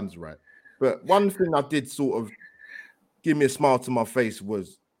the fans, right?" But one thing I did sort of give me a smile to my face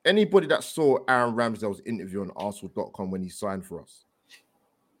was anybody that saw Aaron Ramsdale's interview on Arsenal.com when he signed for us.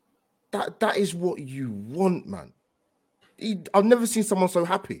 That is what you want, man. I've never seen someone so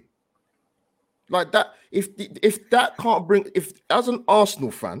happy. Like that, if that can't bring, if as an Arsenal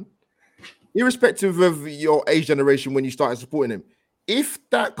fan, irrespective of your age generation when you started supporting him, if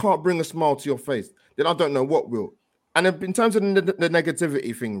that can't bring a smile to your face, then I don't know what will. And in terms of the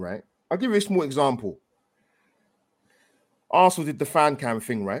negativity thing, right? I'll give you a small example. Arsenal did the fan cam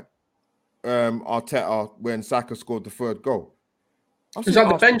thing, right? Arteta when Saka scored the 3rd goal. Is that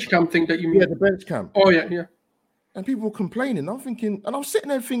the bench cam thing that you mean? Yeah, the bench cam. Oh yeah. And people were complaining. I'm thinking, and I'm sitting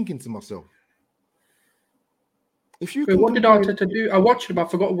there thinking to myself, if you what did Arteta do? I watched it, but I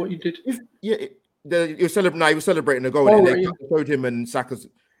forgot what you did. He was celebrating the goal, and they showed him and Saka's.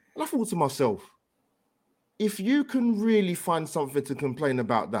 And I thought to myself, if you can really find something to complain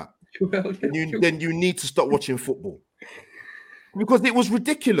about that, then you need to stop watching football, because it was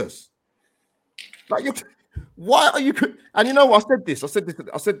ridiculous. Like, why are you? And you know what? I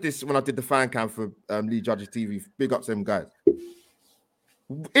said this when I did the fan cam for Lee Judge's TV. Big up to them guys.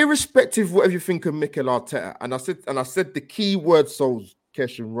 Irrespective of whatever you think of Mikel Arteta, and I said the key word souls,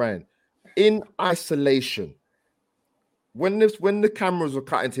 Kesh and Ryan, in isolation. When the cameras were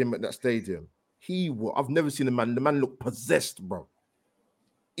cutting to him at that stadium, I've never seen the man look possessed, bro.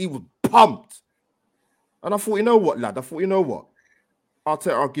 He was pumped. And I thought, you know what, lad?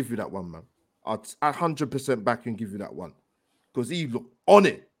 Arteta, I'll give you that one, man. I'll 100% back and give you that one. Because he looked on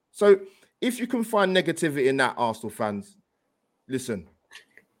it. So if you can find negativity in that, Arsenal fans, listen,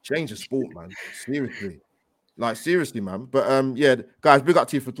 change the sport, man. Seriously, man. But yeah, guys, big up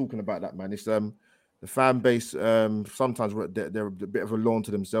to you for talking about that, man. It's the fan base. Sometimes they're a bit of a lawn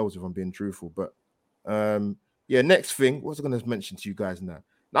to themselves, if I'm being truthful. But yeah, next thing, what's I going to mention to you guys now?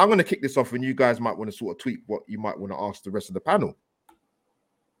 Now I'm going to kick this off, and you guys might want to sort of tweak what you might want to ask the rest of the panel.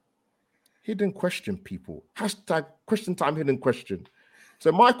 Hidden question, people. Hashtag question time, hidden question.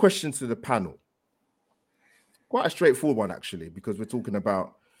 So my question to the panel, quite a straightforward one, actually, because we're talking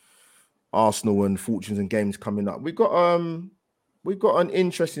about Arsenal and fortunes and games coming up. We've got an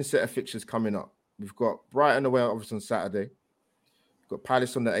interesting set of fixtures coming up. We've got Brighton away, obviously, on Saturday. We've got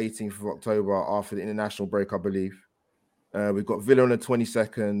Palace on the 18th of October after the international break, I believe. We've got Villa on the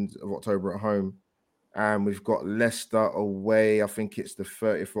 22nd of October at home. And we've got Leicester away. I think it's the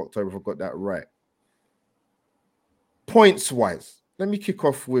 30th of October, if I got that right. Points-wise, let me kick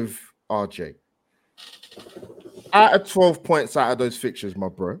off with RJ. Out of 12 points out of those fixtures, my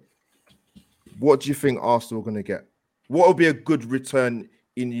bro, what do you think Arsenal are going to get? What will be a good return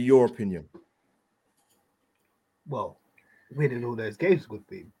in your opinion? Well, winning all those games would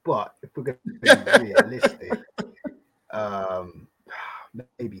be, but if we're going to be realistic,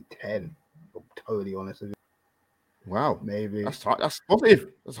 maybe 10. I'm totally honest with you. Wow, Maybe. that's high. That's positive.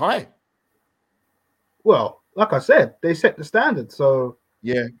 That's high. Well, like I said, they set the standard, so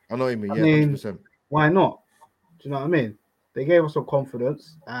Yeah, I know what you mean. I Yeah, mean, 100%. why not? Do you know what I mean? They gave us some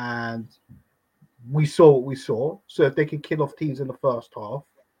confidence, and we saw what we saw. So if they can kill off teams in the first half,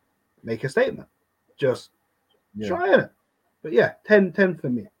 make a statement. Just try it. But yeah, 10 for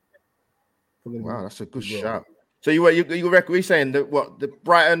me. Wow, that's a good shout. So you reckon we're saying that what the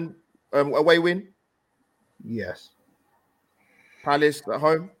Brighton away win? Yes. Palace at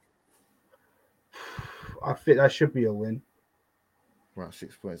home? I think that should be a win. Right,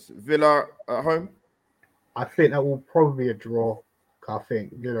 6 points. Villa at home? I think that will probably be a draw. I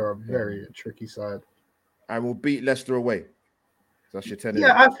think Villa are a very tricky side. And we'll beat Leicester away. That's your 10.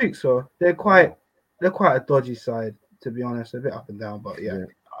 Yeah, I think so. They're quite a dodgy side, to be honest. A bit up and down, but yeah.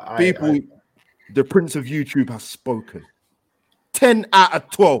 People, the Prince of YouTube has spoken. 10 out of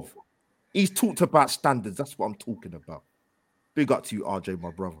 12. He's talked about standards. That's what I'm talking about. Big up to you, RJ,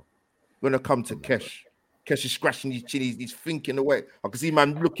 my brother. We're going to come to Kesh. Kesh is scratching his chin. He's thinking away. I can see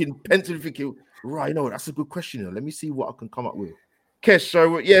man looking, pencil thinking, right, no, that's a good question. Let me see what I can come up with. Kesh,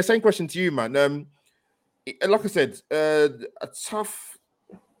 so yeah, same question to you, man. Like I said, a tough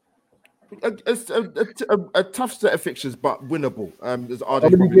set of fixtures, but winnable. As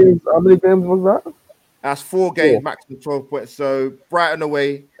RJ how many games was that? That's 4 games, maximum 12 points. So Brighton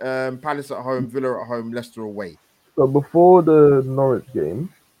away, Palace at home, Villa at home, Leicester away. So before the Norwich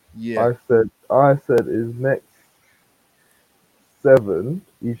game, yeah, I said his next 7,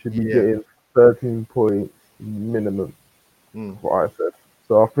 he should be getting 13 points minimum. What I said.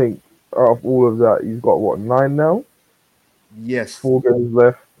 So I think out of all of that, he's got what, 9 now? Yes. 4 games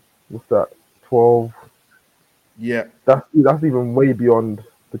left. What's that? 12. Yeah. That's even way beyond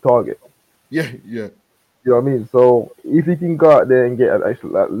the target. Yeah. You know what I mean? So if he can go out there and get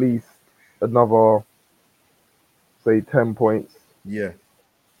at least another, say, 10 points, yeah,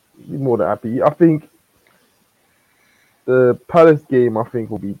 be more than happy. I think the Palace game,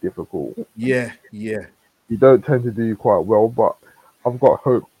 will be difficult. Yeah. You don't tend to do quite well, but I've got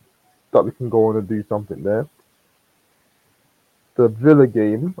hope that we can go on and do something there. The Villa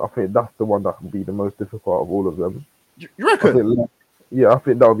game, I think that's the one that will be the most difficult of all of them. You reckon? I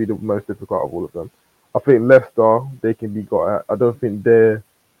think that will be the most difficult of all of them. I think Leicester, they can be got at. I don't think they're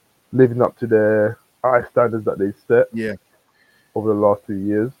living up to their high standards that they've set over the last 2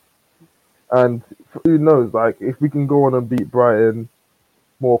 years. And who knows, like, if we can go on and beat Brighton,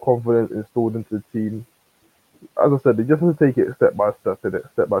 more confidence installed into the team. As I said, they just have to take it step by step,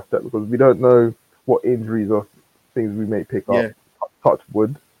 because we don't know what injuries or things we may pick up. Touch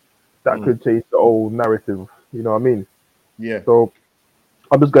wood. That could change the whole narrative, you know what I mean? Yeah. So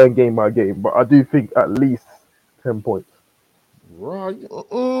I'm just going game by game, but I do think at least 10 points. Right.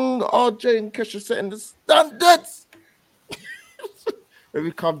 RJ and Kesh are setting the standards. When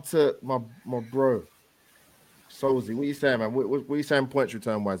we come to my bro, Solzy, what you saying, man? What you saying points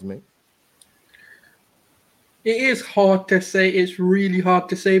return wise, mate? It is hard to say. It's really hard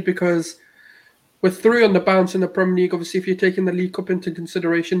to say because we're 3 on the bounce in the Premier League. Obviously, if you're taking the League Cup into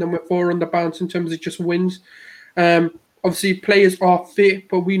consideration, then we're 4 on the bounce in terms of just wins. Obviously, players are fit,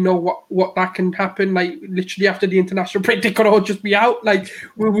 but we know what that can happen. Like literally after the international break, they could all just be out. Like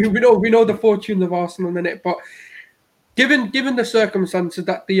we know the fortunes of Arsenal in it. But given the circumstances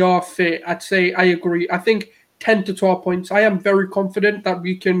that they are fit, I'd say I agree. I think 10 to 12 points. I am very confident that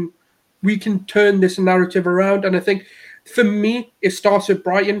we can turn this narrative around. And I think for me, it starts with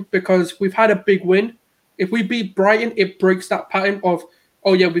Brighton because we've had a big win. If we beat Brighton, it breaks that pattern of,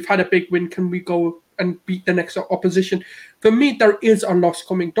 oh yeah, we've had a big win. Can we go and beat the next opposition? For me, there is a loss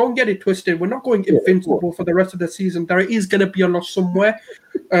coming. Don't get it twisted. We're not going invincible for the rest of the season. There is going to be a loss somewhere.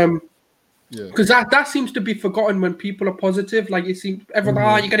 Because that seems to be forgotten when people are positive. Like it seems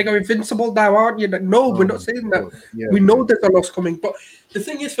everyone, you're going to go invincible now, aren't you? Like, no, we're not saying that. We know there's a loss coming. But the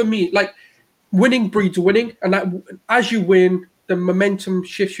thing is, for me, like winning breeds winning, and that as you win, the momentum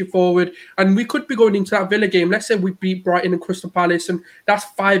shifts you forward. And we could be going into that Villa game. Let's say we beat Brighton and Crystal Palace, and that's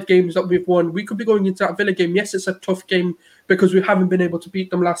 5 games that we've won. We could be going into that Villa game. Yes, it's a tough game because we haven't been able to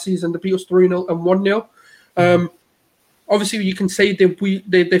beat them last season. They beat us 3-0 and 1-0. Obviously, you can say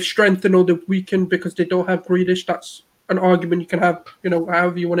they've strengthened or they've weakened because they don't have Grealish. That's an argument you can have,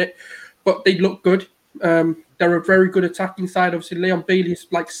 however you want it. But they look good. They're a very good attacking side. Obviously, Leon Bailey's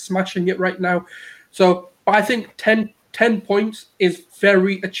like smashing it right now. So, but I think 10 points is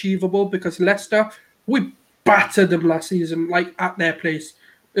very achievable because Leicester, we battered them last season, like at their place.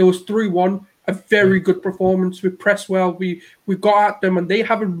 It was 3-1. A very good performance. We pressed well. We got at them, and they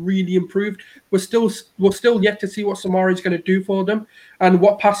haven't really improved. We're still yet to see what Samari is going to do for them, and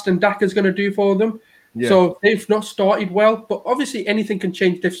what Paston Daka is going to do for them. Yeah. So they've not started well, but obviously anything can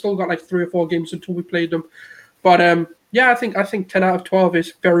change. They've still got like 3 or 4 games until we play them. But yeah, I think 10 out of 12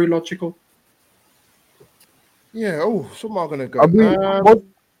 is very logical. Yeah. Oh, someone going to go.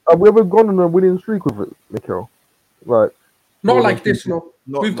 Have we ever gone on a winning streak with it, Mikhail? Like. Not like this, no.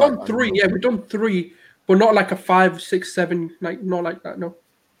 We've gone 3, yeah. We've done 3, but not like a 5, 6, 7, like not like that, no.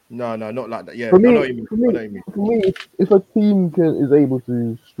 No, not like that. Yeah, for me, if a team is able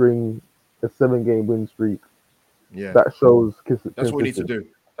to string a 7-game win streak, that shows. That's what we need to do.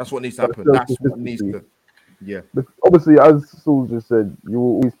 That's what needs to happen. That's what needs to. Yeah. But obviously, as Saul just said, you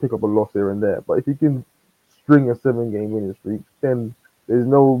will always pick up a loss here and there. But if you can string a 7-game winning streak, then there's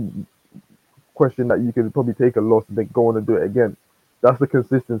no question that you could probably take a loss and then go on and do it again. That's the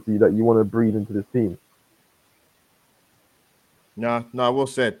consistency that you want to breed into this team. No, well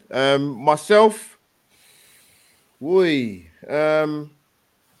said. Myself, I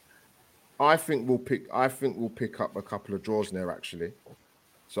think we'll pick up a couple of draws there actually.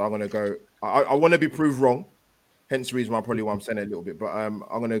 So I'm gonna go. I want to be proved wrong. Hence the reason why I'm saying it a little bit. But I'm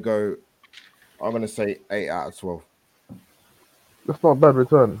gonna say 8 out of 12. That's not a bad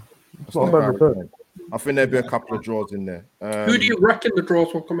return. It's not a bad return. I think there'll be a couple of draws in there. Who do you reckon the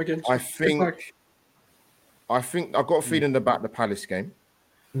draws will come against? I think I've got a feeling about the Palace game.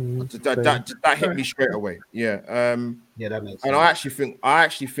 That hit me straight away. Yeah. That makes sense. And I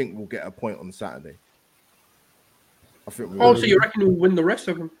actually think we'll get a point on Saturday. I think. So you reckon we'll win the rest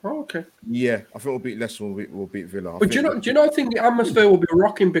of them? Oh, okay. Yeah, I think we'll beat Leicester. We'll beat Villa. But do you know? I think the atmosphere will be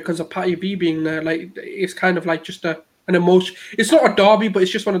rocking because of Patty B being there. Like it's kind of like just an emotion. It's not a derby, but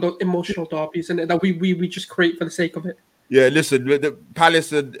it's just one of those emotional derbies, and that we just create for the sake of it. Yeah, listen, the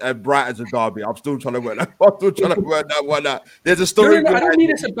Palace and Brighton's a derby. I'm still trying to work that one out. There's a story. No, I don't mean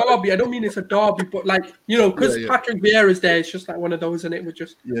it's a derby. I don't mean it's a derby, but like because Patrick Vieira's there, it's just like one of those, and it would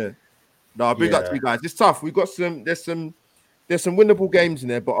just. Yeah. No, big up to you guys. It's tough. We've got there's some winnable games in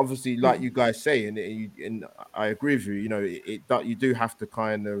there, but obviously, like you guys say, and I agree with you. You do have to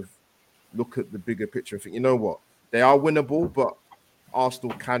kind of look at the bigger picture and think, you know what, they are winnable, but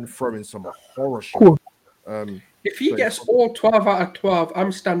Arsenal can throw in some horror shots. Cool. If he gets all 12 out of 12,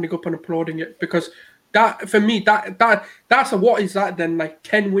 I'm standing up and applauding it because that for me that's what is that then, like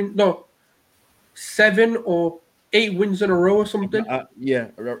 10 wins? No, 7 or 8 wins in a row or something.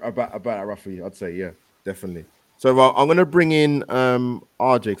 About roughly, I'd say. Yeah, definitely. So I'm going to bring in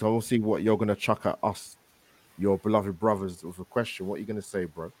RJ because I want to see what you're going to chuck at us, your beloved brothers, with a question. What are you going to say,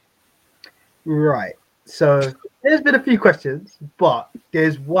 bro? Right. So there's been a few questions, but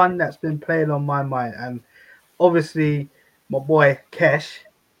there's one that's been playing on my mind, and obviously my boy Kesh,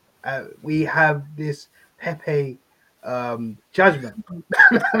 we have this Pepe judgment.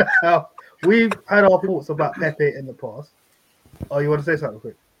 We've had our thoughts about Pepe in the past. Oh, you want to say something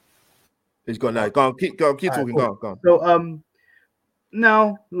quick? He's gone now. Go on, keep talking. Cool. Go on. So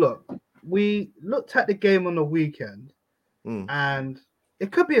now look, we looked at the game on the weekend, and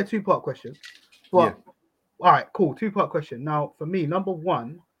it could be a 2-part question, but all right, cool. 2-part question. Now, for me, number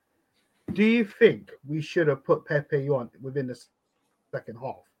one, do you think we should have put Pepe on within the second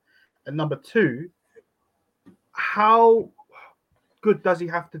half? And number two, how good does he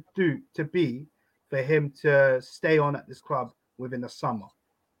have to be for him to stay on at this club within the summer?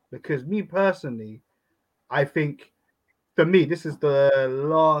 Because me personally, I think for me, this is the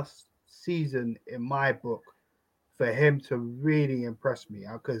last season in my book for him to really impress me.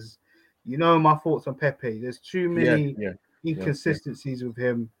 Because my thoughts on Pepe. There's too many inconsistencies with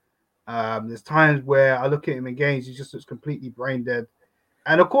him. There's times where I look at him in games, he just looks completely brain dead.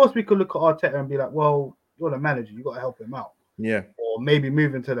 And of course, we could look at Arteta and be like, well, you're the manager, you got to help him out. Yeah. Or maybe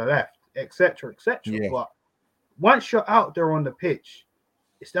move him to the left, etc., etc. Yeah. But once you're out there on the pitch,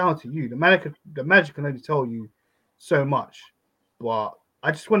 it's down to you. The manager can only tell you so much. But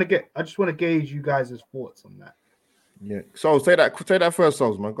I just want to gauge you guys' thoughts on that. Yeah. So say that first,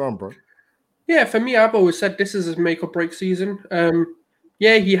 Souls, man. Go on, bro. Yeah, for me, I've always said this is his make or break season.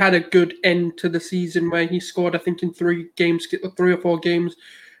 He had a good end to the season where he scored, I think, in 3 or 4 games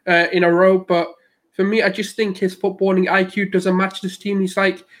in a row. But for me, I just think his footballing IQ doesn't match this team. It's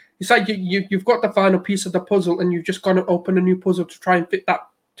like you've got the final piece of the puzzle, and you've just got to open a new puzzle to try and fit that,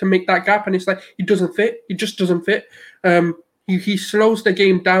 to make that gap. And it's like it doesn't fit. It just doesn't fit. He slows the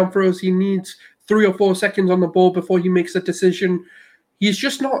game down for us. He needs 3 or 4 seconds on the ball before he makes a decision.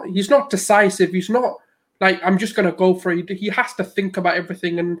 He's not decisive. He's not like, I'm just going to go for it. He has to think about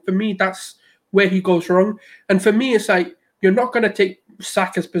everything. And for me, that's where he goes wrong. And for me, it's like, you're not going to take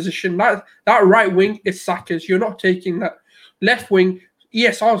Saka's position. That right wing is Saka's. You're not taking that. Left wing,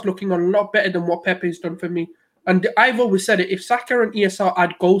 ESR is looking a lot better than what Pepe's done for me. And I've always said it, if Saka and ESR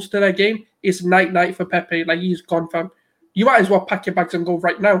add goals to their game, it's night for Pepe. Like, he's gone, fam. You might as well pack your bags and go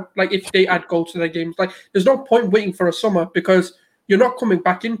right now. Like, if they add goals to their games. Like, there's no point waiting for a summer because you're not coming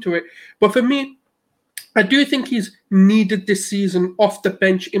back into it. But for me, I do think he's needed this season off the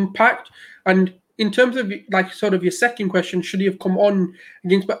bench impact. And in terms of like sort of your second question, should he have come on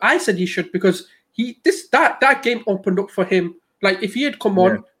against? But I said he should because that game opened up for him. Like, if he had come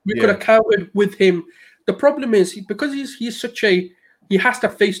on, we could have counted with him. The problem is because he's such a, he has to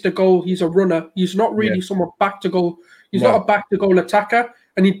face the goal. He's a runner. He's not really someone back to goal. He's not a back to goal attacker,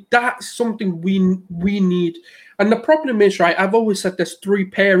 and that's something we need. And the problem is, right, I've always said there's 3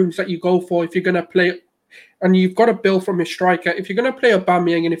 pairings that you go for if you're going to play, and you've got to build from a striker. If you're going to play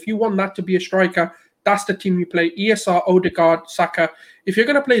Aubameyang, and if you want that to be a striker, that's the team you play: ESR, Odegaard, Saka. If you're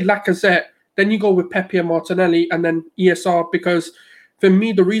going to play Lacazette, then you go with Pepe and Martinelli, and then ESR, because for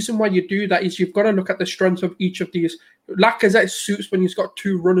me, the reason why you do that is you've got to look at the strengths of each of these. Lacazette suits when he's got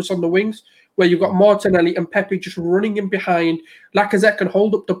 2 runners on the wings, where you've got Martinelli and Pepe just running in behind. Lacazette can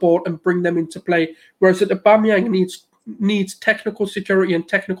hold up the ball and bring them into play. Whereas Aubameyang needs technical security and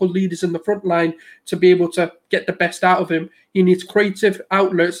technical leaders in the front line to be able to get the best out of him. He needs creative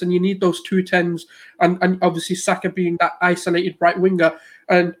outlets, and you need those 2 10s, and obviously Saka being that isolated right winger.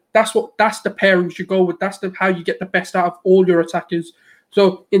 And that's the pairings you go with. That's how you get the best out of all your attackers.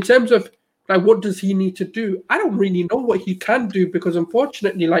 So in terms of like what does he need to do, I don't really know what he can do, because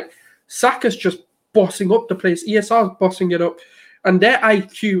unfortunately, like, Saka's just bossing up the place. ESR's bossing it up, and their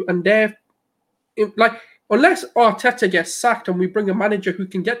IQ and their, like, unless Arteta gets sacked and we bring a manager who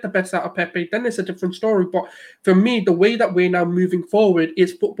can get the best out of Pepe, then it's a different story. But for me, the way that we're now moving forward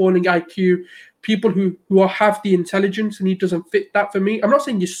is footballing IQ, people who have the intelligence, and he doesn't fit that for me. I'm not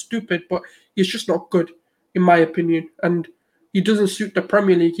saying he's stupid, but he's just not good, in my opinion. And he doesn't suit the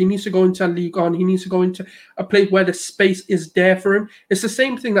Premier League. He needs to go into a league on. He needs to go into a place where the space is there for him. It's the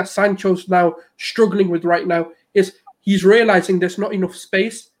same thing that Sancho's now struggling with right now. Is he's realizing there's not enough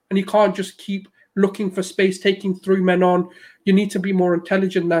space, and he can't just keep looking for space, taking 3 men on. You need to be more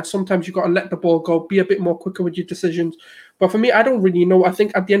intelligent there. Sometimes you've got to let the ball go, be a bit more quicker with your decisions. But for me, I don't really know. I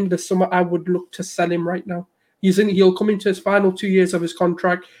think at the end of the summer, I would look to sell him right now. He'll come into his final 2 years of his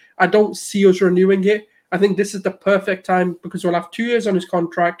contract. I don't see us renewing it. I think this is the perfect time because we'll have 2 years on his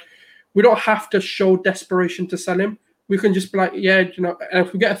contract. We don't have to show desperation to sell him. We can just be like,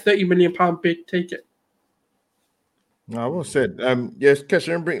 if we get a £30 million bid, take it. No, well said. Yes,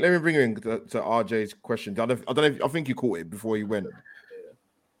 Keshawn, let me bring you in to RJ's question. I don't know. I think you caught it before you went.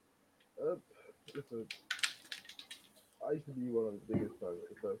 Listen, I used to be one of the biggest fans when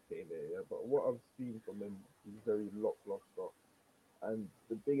he first came here, but what I've seen from him is very lackluster. And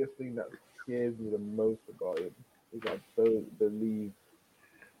the biggest thing that scares me the most about him is I don't believe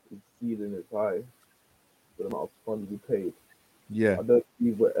his ceiling is high for the amount of funds he paid. Yeah, I don't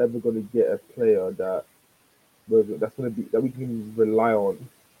believe we're ever going to get a player that we can rely on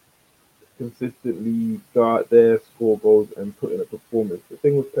consistently go out there, score goals, and put in a performance. The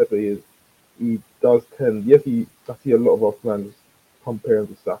thing with Pepe is he does tend. Yes, I see a lot of our fans compare him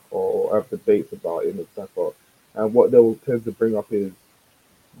to Saka or have debates about him and Saka, and what they will tend to bring up is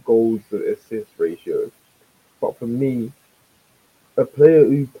goals to assist ratios. But for me, a player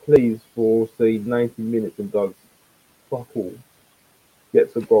who plays for say 90 minutes and does fuck all,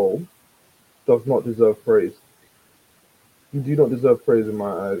 gets a goal, does not deserve praise. You do not deserve praise in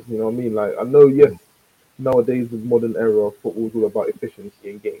my eyes. You know what I mean? Like, I know, yes, nowadays the modern era of football is all about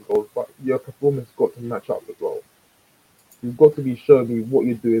efficiency and getting goals, but your performance got to match up as well. You've got to be showing me what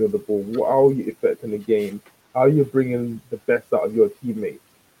you're doing on the ball, how are you affecting the game, how you're bringing the best out of your teammates.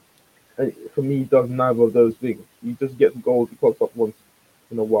 And for me, he does neither of those things. He just gets goals, he pops up once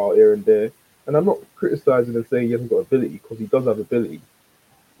in a while here and there. And I'm not criticizing and saying he hasn't got ability, because he does have ability.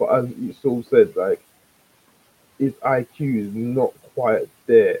 But as you sort of said, like, his IQ is not quite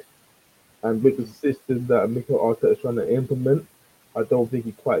there. And with the system that Mikel Arteta is trying to implement, I don't think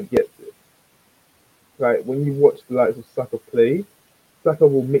he quite gets it. Like, when you watch the likes of Saka play, Saka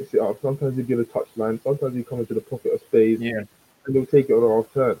will mix it up. Sometimes he'll give a touchline, sometimes he'll come into the pocket of space, and he'll take it on an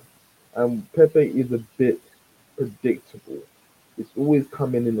off turn. And Pepe is a bit predictable. It's always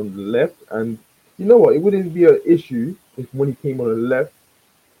coming in on the left, and you know what? It wouldn't be an issue if when he came on the left,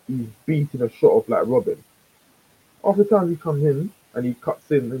 he's beating a shot off like Robin. After time he comes in and he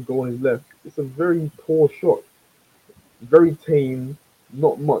cuts in and goes on his left, it's a very poor shot. Very tame,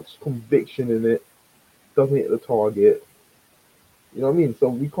 not much conviction in it, doesn't hit the target. You know what I mean? So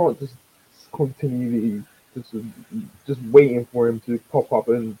we can't just continually just just waiting for him to pop up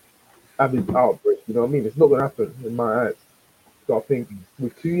and have his outbreak. You know what I mean? It's not gonna happen in my eyes. So I think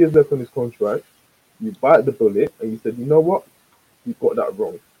with 2 years left on his contract, you bite the bullet and you said, you know what, you got that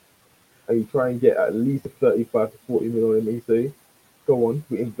wrong, and you try and get at least a 35 to 40 mil on him, and you say, go on,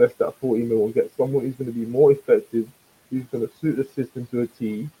 we invest that 40 mil and get someone who's going to be more effective, who's going to suit the system to a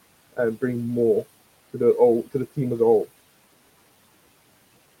T, and bring more to the team as a whole.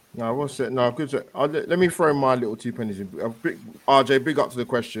 No, what's it? No, good. Let me throw my little two pennies in. RJ, big up to the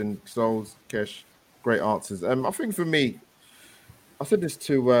question. Souls, Kesh, great answers. I think for me, I said this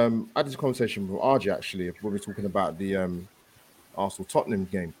to I had this conversation with RJ actually when we were talking about the Arsenal Tottenham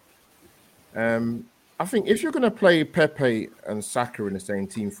game. I think if you're going to play Pepe and Saka in the same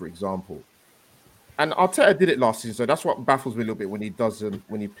team, for example, and Arteta did it last season, so that's what baffles me a little bit when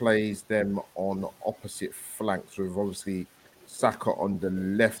he plays them on opposite flanks, with obviously Saka on the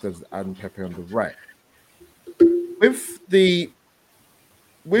left and Pepe on the right. I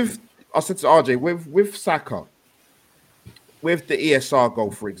said to RJ, with Saka, with the ESR goal,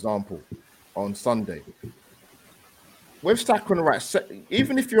 for example, on Sunday, with Saka on the right,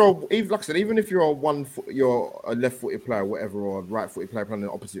 even if you're a left-footed player, whatever, or a right-footed player playing on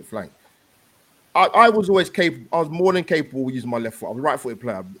the opposite flank, I was always capable. I was more than capable of using my left foot. I'm a right-footed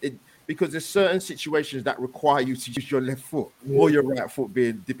player because there's certain situations that require you to use your left foot or your right foot,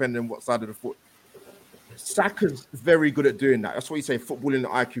 being depending on what side of the foot. Saka's very good at doing that. That's what you say: footballing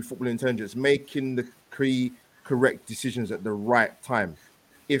IQ, football intelligence, making the correct decisions at the right time.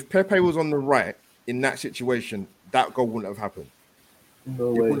 If Pepe was on the right in that situation, that goal wouldn't have happened.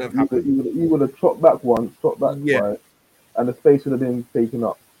 No way. He would have chopped back once, chopped back twice, and the space would have been taken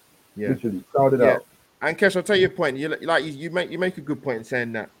up. Yeah, literally crowded out. And Kesh, I'll tell you a point. You make a good point in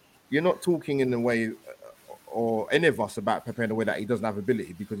saying that you're not talking in the way, or any of us, about Pepe in the way that he doesn't have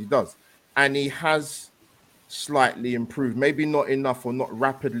ability, because he does, and he has slightly improved. Maybe not enough, or not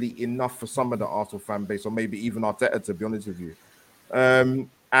rapidly enough for some of the Arsenal fan base, or maybe even Arteta, to be honest with you.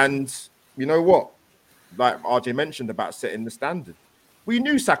 And you know what? Like RJ mentioned about setting the standard, we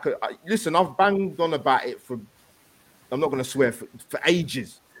knew Saka. Listen, I've banged on about it for, I'm not going to swear, for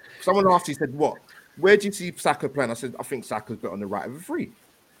ages. Someone asked, he said, what? Where do you see Saka playing? I said, I think Saka's better on the right of a free.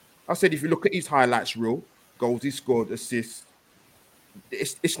 I said, if you look at his highlights reel, goals he scored, assists,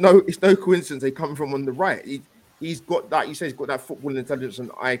 it's no coincidence they come from on the right. He's got that, he says he's got that football intelligence and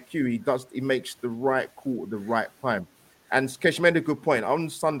IQ. He makes the right call at the right time. And Kesh made a good point. On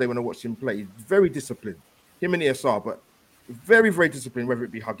Sunday when I watched him play, he's very disciplined. Him and ESR, but very, very disciplined, whether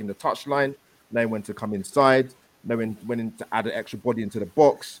it be hugging the touchline, knowing when to come inside, knowing when to add an extra body into the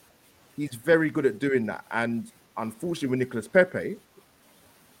box. He's very good at doing that. And unfortunately, with Nicolas Pepe,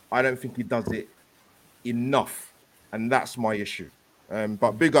 I don't think he does it enough. And that's my issue.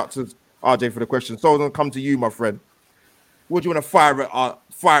 But big up to RJ for the question. So I'm going to come to you, my friend. What do you want to fire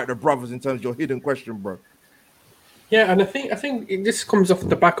at the brothers in terms of your hidden question, bro? Yeah, and I think this comes off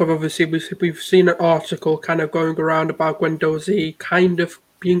the back of, obviously, we've seen an article kind of going around about Guendouzi kind of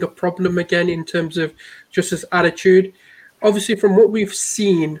being a problem again in terms of just his attitude. Obviously, from what we've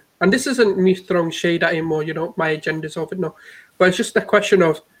seen, and this isn't me throwing shade at him or, my agenda's of it, no. But it's just a question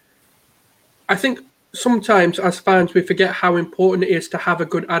of, I think sometimes as fans, we forget how important it is to have a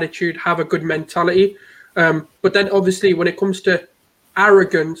good attitude, have a good mentality. But then obviously when it comes to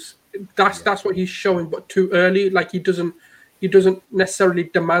arrogance, that's what he's showing, but too early. Like he doesn't necessarily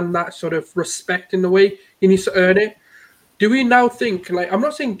demand that sort of respect in the way. He needs to earn it. Do we now think, like, I'm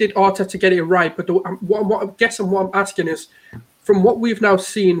not saying did Arteta get it right, but what I'm guessing, what I'm asking is, from what we've now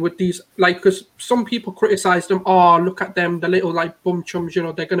seen with these, like, because some people criticize them, look at them, the little, like, bum chums, they're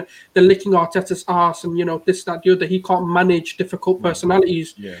licking Arteta's ass and, this, that, the other. He can't manage difficult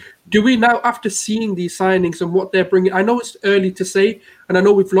personalities. Yeah. Do we now, after seeing these signings and what they're bringing, I know it's early to say, and I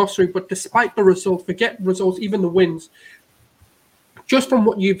know we've lost three, but despite the results, forget results, even the wins, just from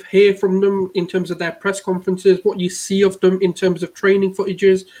what you hear from them in terms of their press conferences, what you see of them in terms of training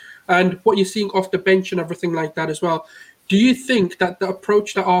footages, and what you're seeing off the bench and everything like that as well, do you think that the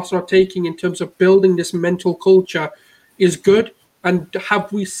approach that Arsenal are taking in terms of building this mental culture is good? And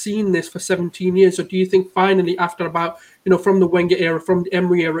have we seen this for 17 years? Or do you think finally, after about, from the Wenger era, from the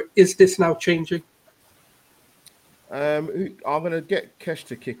Emery era, is this now changing? I'm going to get Kesh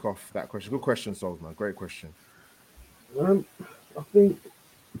to kick off that question. Good question, Solzman. Great question. I think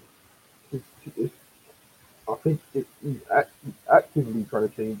he's actively trying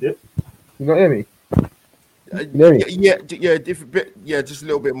to change it. You not hear me? Different bit. Yeah, just a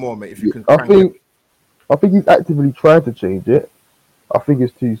little bit more, mate. If you can. I think he's actively trying to change it. I think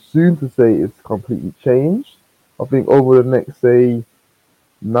it's too soon to say it's completely changed. I think over the next, say,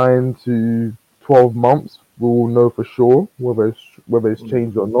 9 to 12 months, we will know for sure whether it's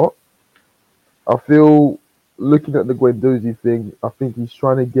changed or not. I feel looking at the Guendouzi thing, I think he's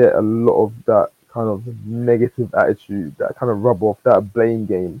trying to get a lot of that kind of negative attitude, that kind of rub off, that blame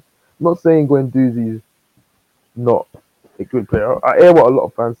game. I'm not saying Guendouzi's not a good player. I hear what a lot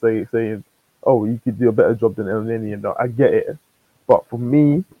of fans saying, "Oh, you could do a better job than El Nini," and that. I get it, but for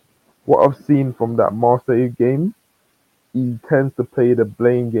me, what I've seen from that Marseille game, he tends to play the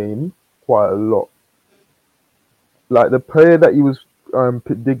blame game quite a lot. Like the player that he was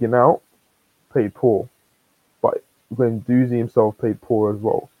digging out played poor, but Guendouzi himself played poor as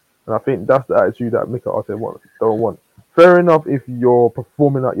well. And I think that's the attitude that Mikel Arteta don't want. Fair enough if you're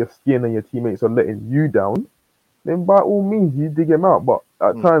performing at your skin and your teammates are letting you down, then by all means you dig him out. But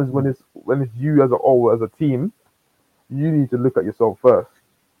at times when it's you as a whole as a team, you need to look at yourself first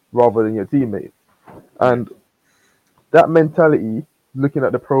rather than your teammates. And that mentality, looking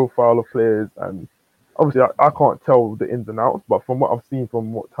at the profile of players, and obviously I can't tell the ins and outs, but from what I've seen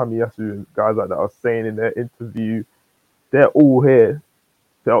from what Tamiyasu and guys like that are saying in their interview, they're all here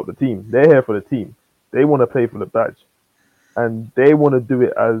to help the team. They're here for the team. They want to play for the badge, and they want to do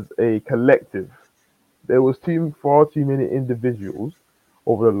it as a collective. There was far too many individuals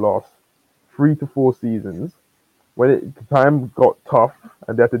over the last 3 to 4 seasons when the time got tough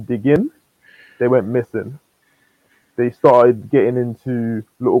and they had to dig in. They went missing. They started getting into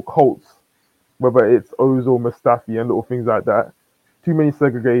little cults, whether it's Ozil, Mustafi, and little things like that. Too many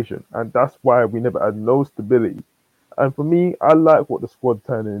segregation, and that's why we never had no stability. And for me, I like what the squad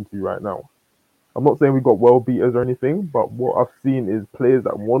turning into right now. I'm not saying we got well beaters or anything, but what I've seen is players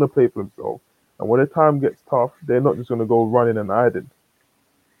that want to play for themselves. And when the time gets tough, they're not just going to go running and hiding.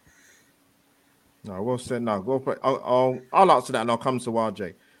 No, well said. No, go for it. I'll answer that, and I'll come to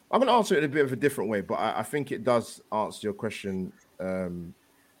RJ. I'm going to answer it in a bit of a different way, but I think it does answer your question,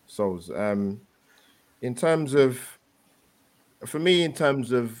 Souls. In terms of, for me, in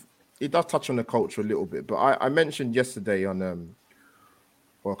terms of, it does touch on the culture a little bit. But I mentioned yesterday on,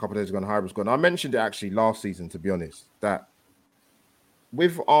 or a couple of days ago on Hybrids Gone. I mentioned it actually last season, to be honest, that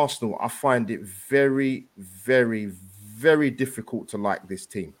with Arsenal, I find it very, very, very difficult to like this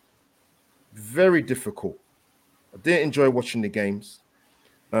team. Very difficult. I didn't enjoy watching the games.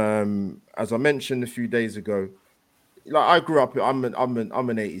 As I mentioned a few days ago, like I grew up, I'm an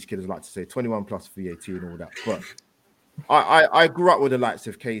 80s kid, as I like to say, 21 plus VAT and all that. But I grew up with the likes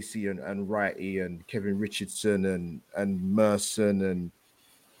of Casey and Wrighty and Kevin Richardson and Merson, and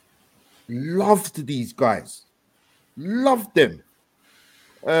loved these guys. Loved them.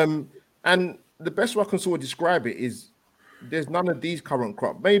 And the best way I can sort of describe it is there's none of these current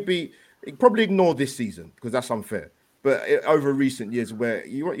crop. Maybe probably ignore this season because that's unfair. But over recent years, where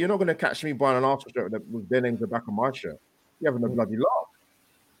you're not going to catch me buying an Arsenal shirt with their names at the back of my shirt. You're having a bloody laugh.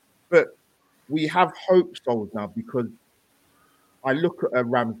 But we have hope souls now because I look at a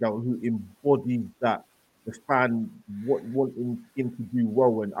Ramsdale who embodies that, the fan wanting him to do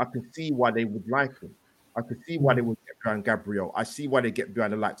well, and I can see why they would like him. I can see why they would get behind Gabriel. I see why they get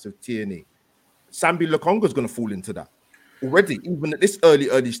behind the likes of Tierney. Sambi Lokonga is going to fall into that already, even at this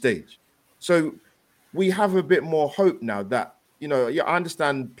early stage. So we have a bit more hope now that, yeah, I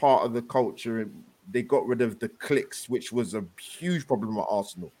understand part of the culture. They got rid of the clicks, which was a huge problem at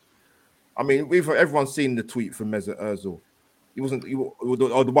Arsenal. I mean, everyone's seen the tweet from Mesut Ozil. He wasn't,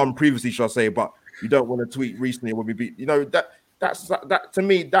 or the one previously, shall I say, but you don't want to tweet recently when we beat, that to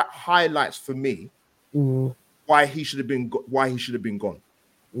me, that highlights for me why he should have been gone.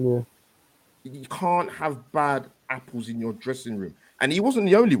 Yeah. You can't have bad apples in your dressing room. And he wasn't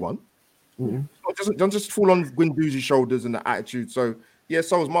the only one. Don't just fall on Guendouzi's shoulders and the attitude. So, yeah,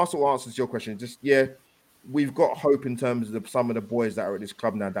 so as Marcel answers your question, just, yeah, we've got hope in terms of some of the boys that are at this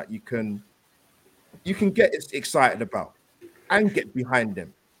club now that you can get excited about and get behind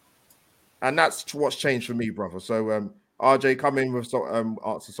them. And that's what's changed for me, brother. So, RJ, come in with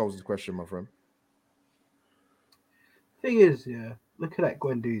answer Sol's question, my friend. Thing is, yeah, look at that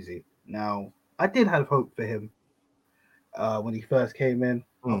Guendouzi. Now, I did have hope for him when he first came in.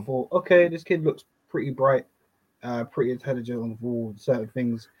 I thought, okay, this kid looks pretty bright, pretty intelligent on the ball, certain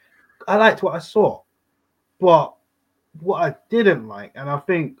things. I liked what I saw. But what I didn't like, and I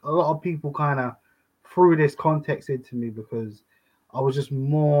think a lot of people kind of threw this context into me because I was just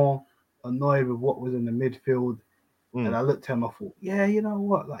more annoyed with what was in the midfield. And I looked at him, I thought, yeah, you know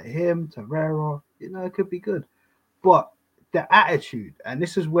what, like him, Torreira, it could be good. But the attitude, and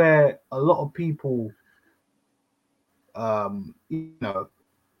this is where a lot of people, some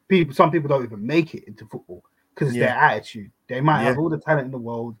people don't even make it into football because it's their attitude. They might have all the talent in the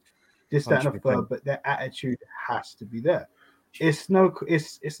world, this, that, and the third, but their attitude has to be there. It's not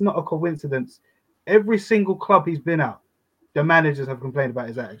a coincidence every single club he's been at, the managers have complained about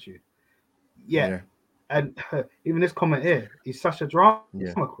his attitude. Yeah. And even this comment here, he's such a drama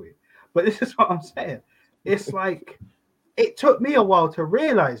queen. But this is what I'm saying. It's like, it took me a while to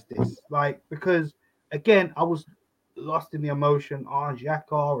realize this, like, because again, I was lost in the emotion,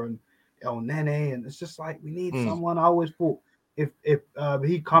 Xhaka and El Nene, and it's just like, we need someone. I always thought if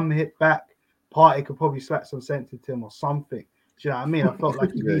he come hit back, Partey could probably slap some sense into him or something. Do you know what I mean? I felt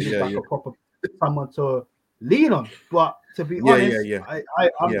like he needed like a proper someone to lean on. But to be honest,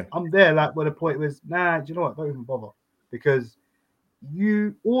 I'm there like where the point was, nah, do you know what? Don't even bother. Because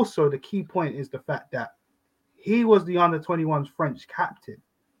you also, the key point is the fact that he was the under-21's French captain.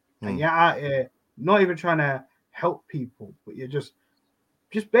 And you're out here not even trying to help people, but you're just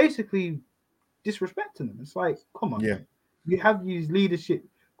basically disrespecting them. It's like, come on, man. You have these leadership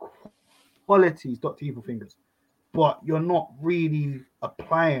qualities, Dr. Evil Fingers, but you're not really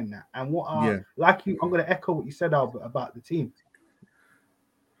applying that. And like you, I'm going to echo what you said, Albert, about the team.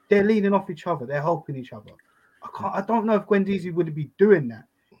 They're leading off each other. They're helping each other. I don't know if Guendouzi would be doing that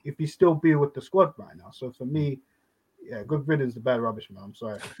if he still be with the squad right now. So for me, yeah, good riddance to bad rubbish, man. I'm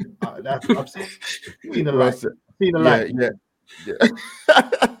sorry. I've seen the light. Seen the light. Yeah.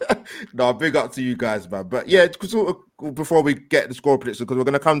 No, big up to you guys, man. But yeah, before we get the score prediction, because we're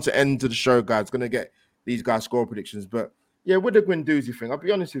going to come to end of the show, guys. Going to get these guys' score predictions. But yeah, with the Guendouzi thing, I'll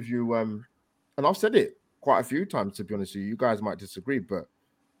be honest with you, and I've said it quite a few times, to be honest with you. You guys might disagree, but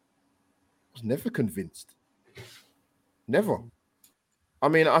I was never convinced. Never. I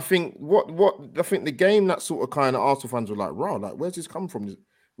mean, I think the game that sort of kind of Arsenal fans were like, "Raw, like, where's this come from?"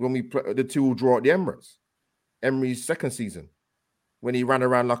 When we play the 2-2 draw at the Emirates, Emery's second season, when he ran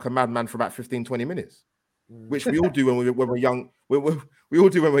around like a madman for about 15-20 minutes, which we all do when we're young. We all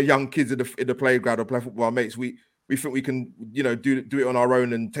do when we're young kids in the playground or play football with our mates. We think we can, do it on our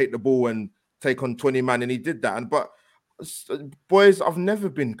own and take the ball and take on 20 man, and he did that. But boys, I've never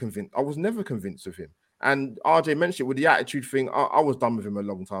been convinced. I was never convinced of him. And RJ mentioned it with the attitude thing. I was done with him a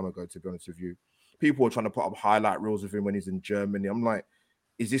long time ago, to be honest with you. People were trying to put up highlight reels of him when he's in Germany. I'm like,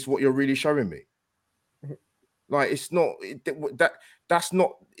 is this what you're really showing me? Like, it's not that's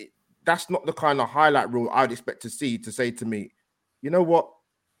not the kind of highlight reel I'd expect to see to say to me, you know what,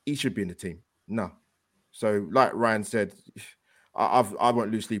 he should be in the team. No. So, like Ryan said, I won't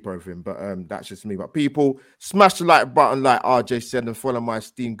lose sleep over him, but that's just me. But people, smash the like button, like RJ said, and follow my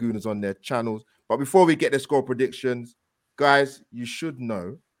Steam Gooners on their channels. But before we get the score predictions, guys, you should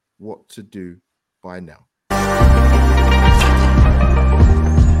know what to do by now.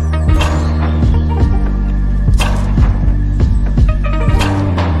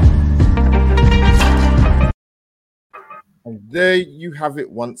 And there you have it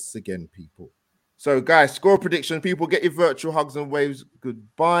once again, people. So, guys, score prediction. People, get your virtual hugs and waves.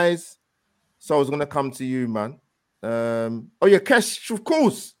 Goodbyes. So I was going to come to you, man. Oh, yeah, Kesh, of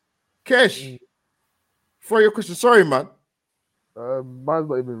course. Kesh, for your question. Sorry, man. Mine's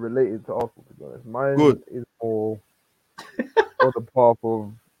not even related to Arsenal, to be honest. Mine is more on the path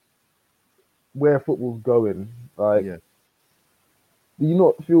of where football's going. Like, do you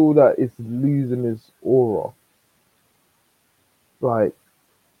not feel that it's losing its aura? Like,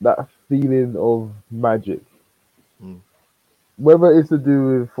 that feeling of magic. Whether it's to do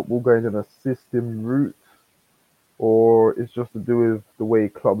with football going in a system route or it's just to do with the way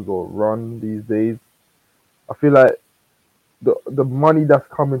clubs are run these days, I feel like the money that's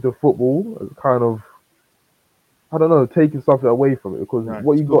coming to football is kind of, I don't know, taking something away from it, because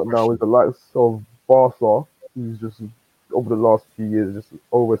what you got now is the likes of Barca, who's just over the last few years just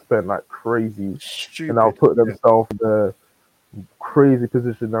overspent like crazy. Stupid. And now put themselves in a crazy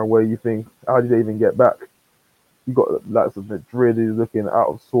position now where you think, how did they even get back? You got lots of Madrid is looking out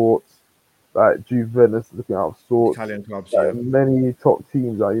of sorts, like Juventus looking out of sorts, Italian clubs, like many top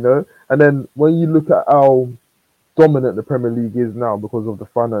teams are, And then when you look at how dominant the Premier League is now because of the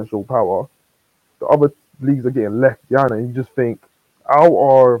financial power, the other leagues are getting left behind, and you just think,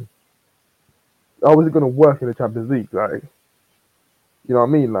 how is it going to work in the Champions League? Like, you know what I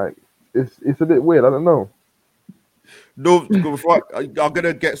mean? Like, it's a bit weird. I don't know. No, before I'm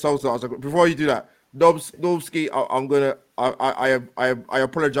gonna get Sosa. Before you do that, Novsky, I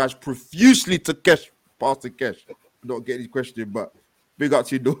apologize profusely to Pastor Kesh, not getting his question, but big up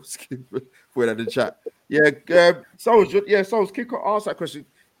to you, Novsky, for that in the chat. Souls, kick ask that question.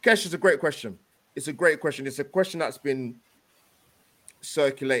 Kesh is a great question. It's a great question. It's a question that's been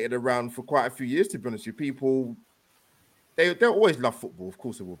circulated around for quite a few years, to be honest with you. People, they'll always love football, of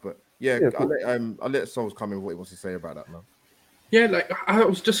course they will, but I'll let Souls come in with what he wants to say about that now. Yeah, like I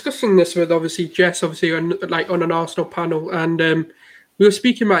was discussing this with obviously Jess, on an Arsenal panel, and we were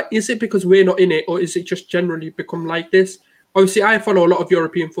speaking about, is it because we're not in it, or is it just generally become like this? Obviously, I follow a lot of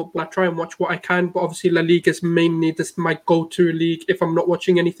European football. I try and watch what I can, but obviously La Liga is mainly my go-to league if I'm not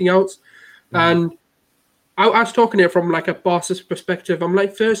watching anything else. And I was talking here from like a Barca's perspective. I'm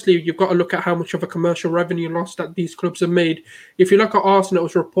like, firstly, you've got to look at how much of a commercial revenue loss that these clubs have made. If you look at Arsenal,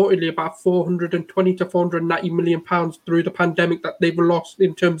 it was reportedly about 420 to 490 million pounds through the pandemic that they've lost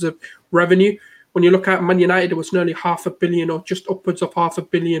in terms of revenue. When you look at Man United, it was nearly £500 million or just upwards of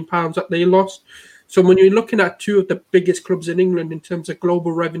 £500 million that they lost. So when you're looking at two of the biggest clubs in England in terms of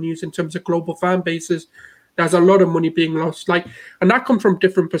global revenues, in terms of global fan bases, there's a lot of money being lost. Like, and that comes from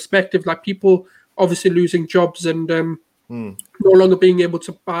different perspectives. Like people obviously losing jobs and no longer being able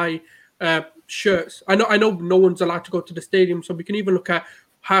to buy shirts. I know no one's allowed to go to the stadium, so we can even look at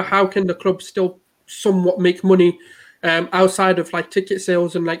how can the club still somewhat make money outside of like ticket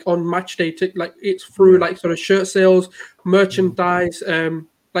sales and like on match day, like it's through like sort of shirt sales, merchandise,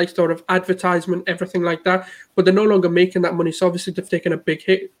 like sort of advertisement, everything like that. But they're no longer making that money. So obviously they've taken a big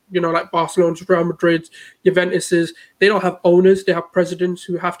hit, like Barcelona's, Real Madrid's, Juventus's. They don't have owners. They have presidents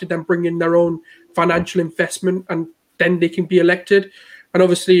who have to then bring in their own financial investment and then they can be elected. And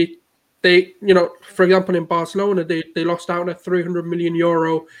obviously they, for example, in Barcelona, they lost out on a €300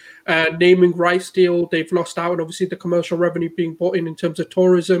 million naming rights deal. They've lost out on obviously the commercial revenue being brought in terms of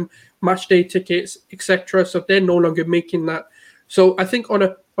tourism, match day tickets, etc. So they're no longer making that. So I think on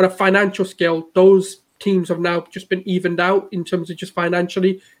a financial scale, those teams have now just been evened out in terms of just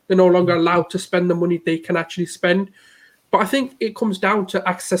financially. They're no longer allowed to spend the money they can actually spend. But I think it comes down to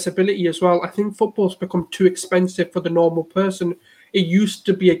accessibility as well. I think football's become too expensive for the normal person. It used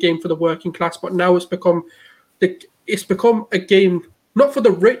to be a game for the working class, but now it's become a game not for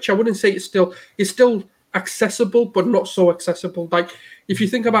the rich. I wouldn't say it's still accessible, but not so accessible. Like if you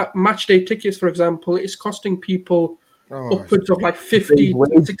think about match day tickets, for example, it's costing people upwards of like 50,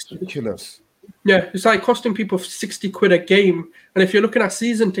 60. Ridiculous. Yeah, it's like costing people 60 quid a game. And if you're looking at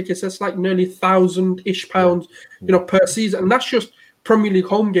season tickets, that's like nearly £1,000-ish, per season. And that's just Premier League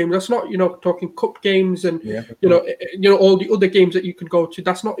home games. That's not, talking cup games and, all the other games that you can go to.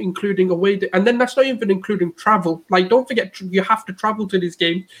 That's not including away. And then that's not even including travel. Like, don't forget, you have to travel to these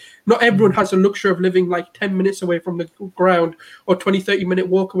games. Not everyone has the luxury of living like 10 minutes away from the ground or 20, 30-minute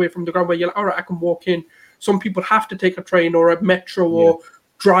walk away from the ground where you're like, all right, I can walk in. Some people have to take a train or a metro or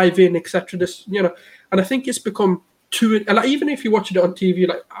drive in, etc. And I think it's become too. And like, even if you're watching it on TV,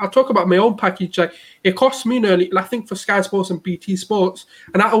 like I'll talk about my own package. Like it costs me nearly, I think for Sky Sports and BT Sports,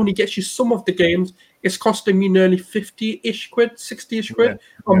 and that only gets you some of the games. It's costing me nearly 50-ish quid, 60-ish quid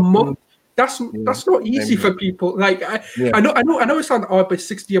a month. That's not easy for people. Like I know it sounds but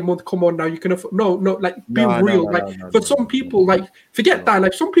 60 a month. Come on now, you can afford be real. For some people, like forget that.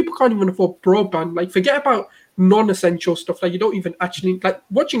 Like some people can't even afford broadband. Like forget about non-essential stuff. Like you don't even actually like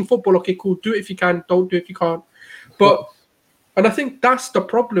watching football. Okay, cool. Do it if you can. Don't do it if you can't. But and I think that's the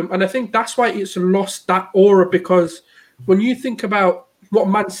problem. And I think that's why it's lost that aura, because when you think about what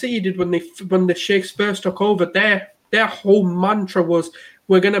Man City did when the Sheikhs first took over, their whole mantra was,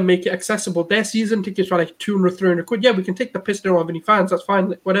 we're going to make it accessible. Their season tickets were like 200, 300 quid. Yeah, we can take the piss, they don't have any fans, that's fine,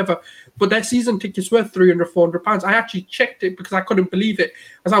 like, whatever. But their season tickets were 300, 400 pounds. I actually checked it because I couldn't believe it.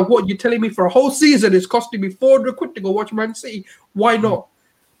 I was like, what, you're telling me for a whole season it's costing me 400 quid to go watch Man City? Why not?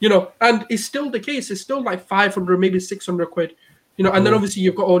 And it's still the case. It's still like 500, maybe 600 quid. And then obviously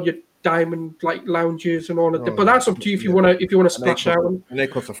you've got all your diamond like lounges and all of that. But that's up to you if you want to splash out. And they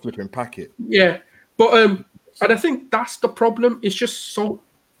cost a flipping packet. Yeah. But and I think that's the problem. It's just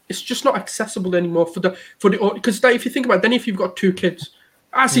not accessible anymore for the because if you think about it, then if you've got two kids,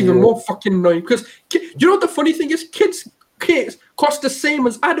 that's even more fucking annoying. Because the funny thing is, kids cost the same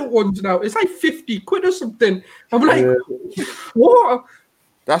as adult ones now. It's like 50 quid or something. I'm like, what?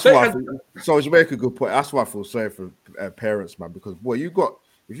 That's why. So you make a good point. That's why I feel sorry for parents, man. Because boy,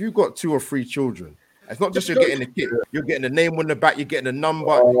 if you've got 2 or 3 children, it's not just you're getting the kit. You're getting the name on the back. You're getting a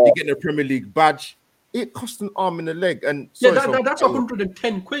number. You're getting a Premier League badge. It costs an arm and a leg. And that's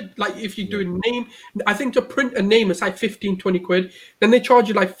 110 quid. Like if you're doing name, I think to print a name is like 15, 20 quid. Then they charge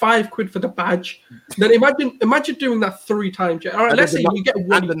you like 5 quid for the badge. Then imagine doing that 3 times. Yeah? All right, let's say you get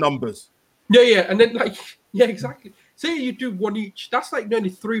one. And the numbers. Yeah. And then exactly. Say you do one each. That's like nearly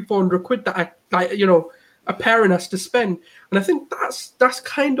 300-400 quid that a parent has to spend. And I think that's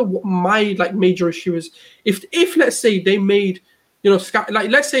kind of what my like major issue is. If let's say they made Sky,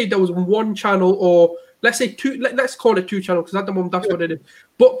 like let's say there was one channel, or let's say 2. Let's call it 2 channels because at the moment that's what it is.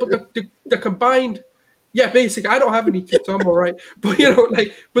 But the combined, basically I don't have any kids, so I'm all right. But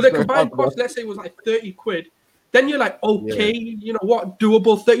but the combined cost, let's say, was like 30 quid. Then you're like, okay, you know what,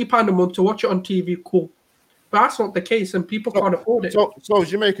 doable, £30 a month to watch it on TV, cool. But that's not the case, and people can't afford it. So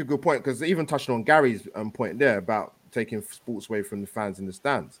you make a good point, because even touching on Gary's point there about taking sports away from the fans in the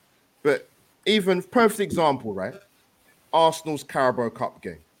stands. But even perfect example, right? Arsenal's Carabao Cup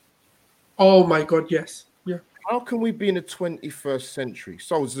game. Oh my God, yes. Yeah. How can we be in the 21st century?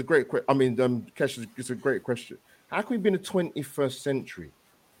 So it's a great question. I mean, Kesh, it's a great question. How can we be in the 21st century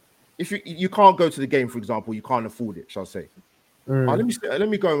if you can't go to the game, for example, you can't afford it, shall I say? Let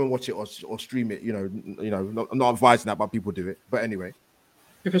me go and watch it or stream it. I'm not advising that, but people do it. But anyway,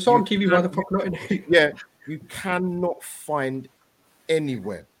 if it's on TV, why the fuck not in it? Yeah, you cannot find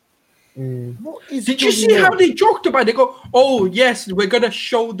anywhere. What is? Did you see how they joked about it? They go, "Oh yes, we're gonna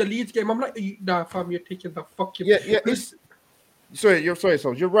show the Leeds game." I'm like, "Nah, fam, you're taking the fucking." Yeah. It's sorry,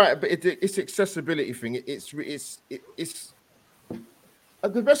 so you're right, but it's accessibility thing. It's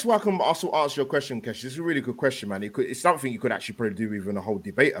the best way I can also answer your question, Kesh. It's a really good question, man. It's something you could actually probably do even a whole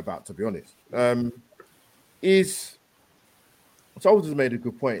debate about, to be honest. Soldiers has made a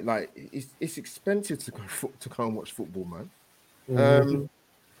good point. Like, it's expensive to go and watch football, man.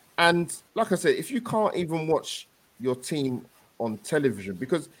 And like I said, if you can't even watch your team on television,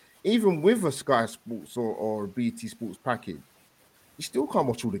 because even with a Sky Sports or a BT Sports package, you still can't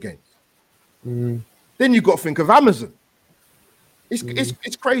watch all the games. Then you got to think of Amazon.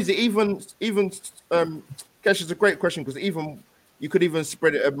 It's crazy. Even Kesh, is a great question, because even you could even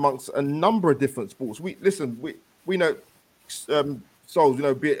spread it amongst a number of different sports. We know Souls,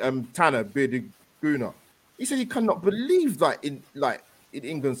 Tanner Bearded Guna. He said he cannot believe that in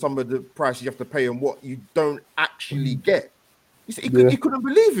England some of the prices you have to pay and what you don't actually get. He said he couldn't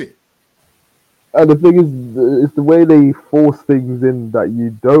believe it. And the thing is, it's the way they force things in that you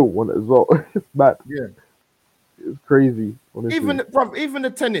don't want as well. It's mad. Yeah. It's crazy, honestly. Even the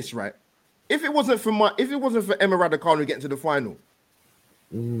tennis, right? If it wasn't for Emma Raducanu getting to the final,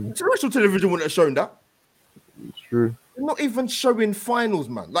 terrestrial television wouldn't have shown that. It's true. They're not even showing finals,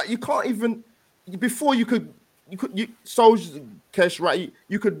 man. Like, you can't even before you Souls, Kesh, right?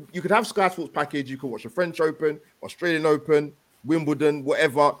 You could have Sky Sports package. You could watch the French Open, Australian Open, Wimbledon,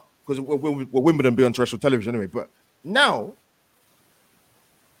 whatever. Because Wimbledon be on terrestrial television anyway. But now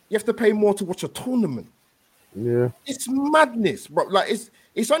you have to pay more to watch a tournament. Yeah, it's madness, bro. Like,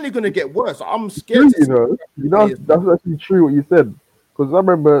 it's only going to get worse. I'm scared. That's actually true what you said. Because I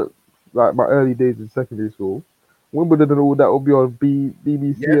remember, like, my early days in secondary school, Wimbledon and all that will be on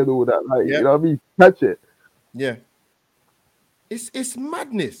BBC and all that. Like, you know what I mean? Catch it. Yeah. It's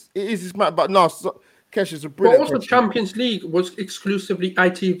madness. It's mad. But no, Kesh is a brilliant. But also, Champions League was exclusively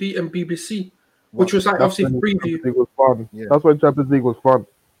ITV and BBC, which was like obviously preview. Was fun. Yeah. That's when Champions League was fun.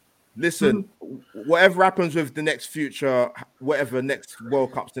 Listen, whatever happens with the next future, whatever next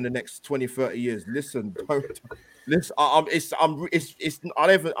World Cups in the next 20, 30 years, listen, listen. I'm not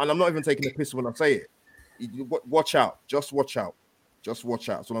even taking the piss when I say it. Watch out. Just watch out. Just watch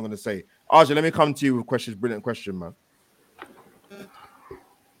out. That's what I'm going to say. Arjun, let me come to you with questions. Brilliant question, man.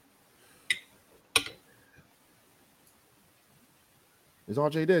 Is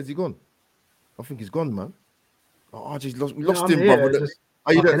RJ there? Is he gone? I think he's gone, man. Oh, RJ's lost. We lost him, brother.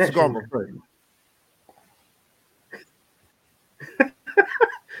 Are you there? It's gone, bro.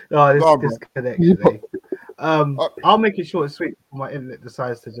 No, this disconnection. I'll make it short and sweet before my internet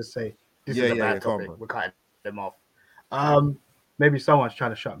decides to just say this is a bad topic. We're cutting them off. Maybe someone's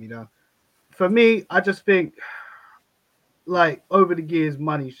trying to shut me down. For me, I just think, like, over the years,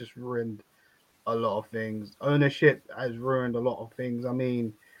 money's just ruined a lot of things. Ownership has ruined a lot of things. I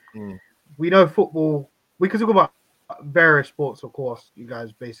mean, we know football. We can talk about various sports, of course. You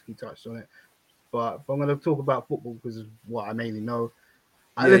guys basically touched on it. But if I'm going to talk about football, because it's what I mainly know,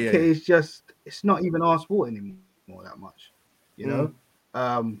 I look at it, it's not even our sport anymore that much. You know?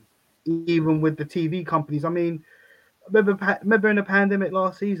 Even with the TV companies. I mean, remember in the pandemic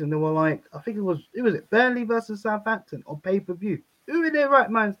last season, they were like, I think it was Burnley versus Southampton on pay-per-view. Who in their right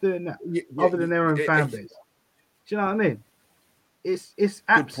mind's doing that other than their own fan base? Do you know what I mean? It's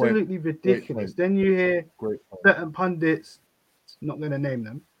absolutely ridiculous. Then you hear certain pundits, not going to name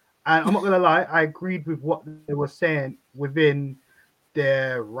them, and I'm not going to lie, I agreed with what they were saying within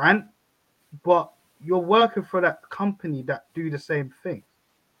their rant, but you're working for that company that do the same thing.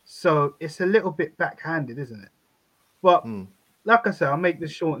 So it's a little bit backhanded, isn't it? But like I said, I'll make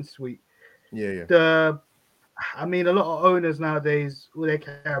this short and sweet. I mean, a lot of owners nowadays, all they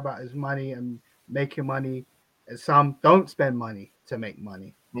care about is money and making money. And some don't spend money to make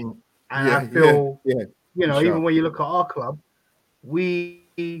money. And I feel, you know, even when you look at our club, we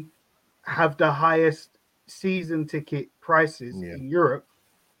have the highest season ticket prices in Europe.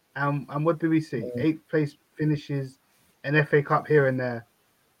 And what do we see? 8th place finishes, an FA Cup here and there.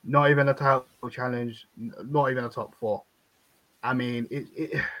 not even a title challenge, not even a top four. I mean,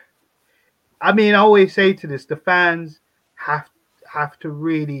 I mean, I always say to this, the fans have have to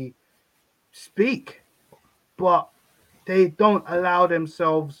really speak, but they don't allow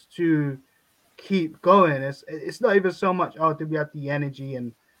themselves to keep going. It's not even so much, oh, do we have the energy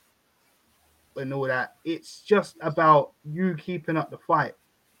and all that. It's just about you keeping up the fight.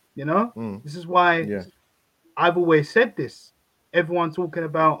 You know, this is why Yeah. I've always said this. Everyone talking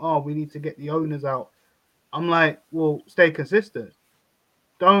about, oh, we need to get the owners out. I'm like, well, stay consistent.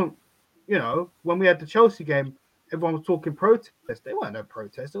 Don't, when we had the Chelsea game, everyone was talking protest. They weren't no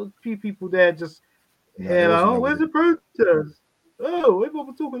protest. There was a few people there just No, here there like, wasn't oh, no. where's the protest? Oh, everyone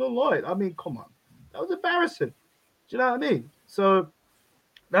was talking online. I mean, come on. That was embarrassing. Do you know what I mean? So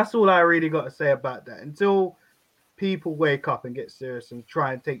that's all I really got to say about that. Until people wake up and get serious and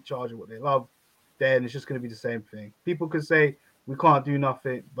try and take charge of what they love, then it's just going to be the same thing. People can say we can't do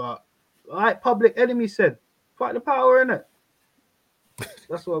nothing, but like Public Enemy said, fight the power in it.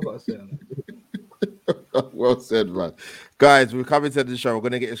 That's what I've got to say on it. Well said, man. Guys, we're coming to the show. We're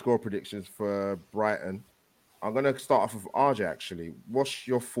going to get your score predictions for Brighton. I'm going to start off with RJ, actually. What's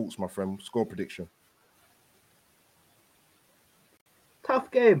your thoughts, my friend? Score prediction. Tough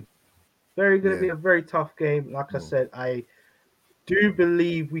game. Very going to be a very tough game. Like I said, I do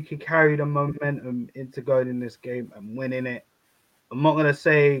believe we can carry the momentum into going in this game and winning it. I'm not going to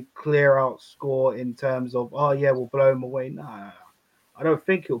say clear out score in terms of, oh, yeah, we'll blow them away. Nah. I don't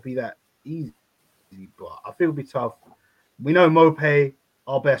think it'll be that easy, but I think it'll be tough. We know Mope,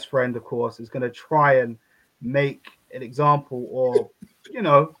 our best friend, of course, is going to try and make an example or,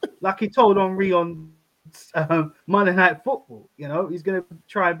 like he told Henri on Monday Night Football, he's going to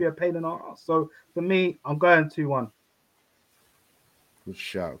try and be a pain in our ass. So for me, I'm going 2-1. Good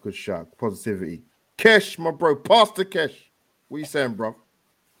shout. Good shout. Positivity. Kesh, my bro. Pastor Kesh. What you saying, bro?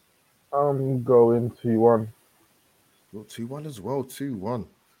 I'm going 2-1. Well, 2-1 as well. 2-1.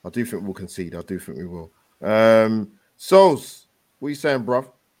 I do think we'll concede. I do think we will. Souls, what you saying, bro?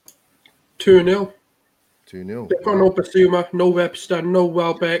 2-0. 2-0. They've got no Basuma, no Webster, no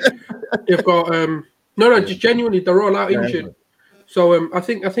Welbeck. They've got just genuinely they're all out injured. So I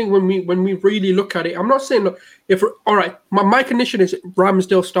think when we really look at it, I'm not saying if all right. My condition is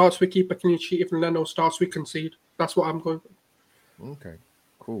Ramsdale starts, we keep a clean sheet. If Leno starts, we concede. That's what I'm going for. Okay,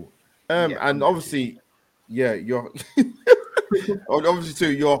 cool. And obviously, you're obviously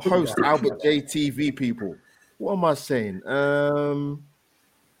too your host Albert JTV. People, what am I saying?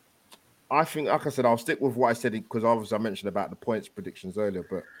 I think, like I said, I'll stick with what I said because obviously I mentioned about the points predictions earlier,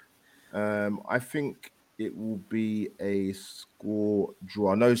 but I think it will be a score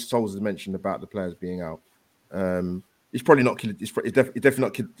draw. I know Souls has mentioned about the players being out. It's probably not. It's definitely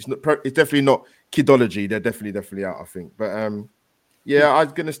not. It's definitely not kidology. They're definitely out. I think, but I'm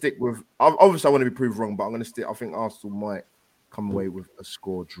gonna stick with. Obviously, I want to be proved wrong, but I'm gonna stick. I think Arsenal might come away with a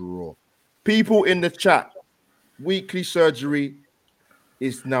score draw. People in the chat, Weekley Surgery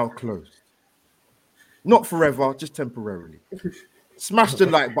is now closed. Not forever, just temporarily. Smash the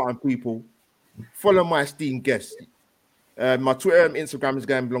like button, people. Follow my esteemed guests. My Twitter and Instagram is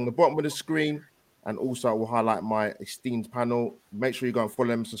going along the bottom of the screen. And also, I will highlight my esteemed panel. Make sure you go and follow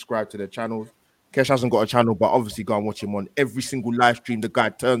them, subscribe to their channels. Kesh hasn't got a channel, but obviously go and watch him on every single live stream the guy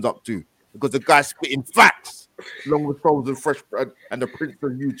turns up to. Because the guy's spitting facts along with Souls and Fresh Bread and the Prince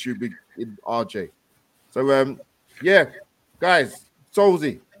of YouTube in RJ. So, guys,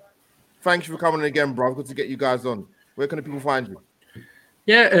 Soulsy, thank you for coming again, bro. Good to get you guys on. Where can the people find you?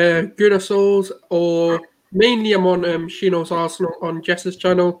 Yeah, Good Souls, or mainly I'm on Shino's Arsenal on Jess's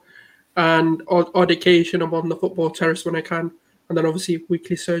channel, and odd occasion I'm on the Football Terrace when I can, and then obviously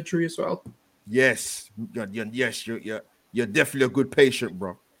Weekley Surgery as well. Yes, you're definitely a good patient,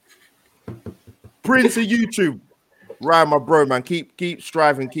 bro. Prince of YouTube, right, my bro, man. Keep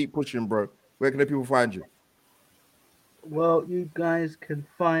striving, keep pushing, bro. Where can the people find you? Well, you guys can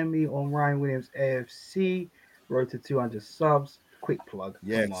find me on Ryan Williams AFC, road to 200 subs. Quick plug.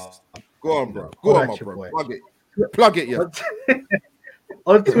 Yes. Go on, bro. Go on, my bro. Plug it, yeah.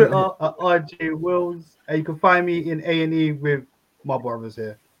 On Twitter at RJ Wills. And you can find me in A&E with my brothers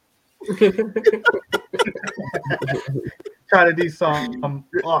here. Trying to do some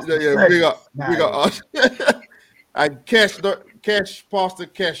big up us. And Kesh, Pastor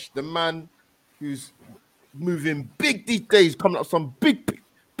Kesh, the man who's moving big these days, coming up some big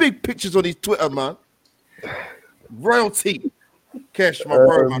pictures on his Twitter, man. Royalty. Kesh, my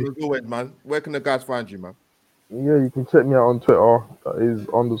bro, man, as always, man. Where can the guys find you, man? Yeah, you can check me out on Twitter. That is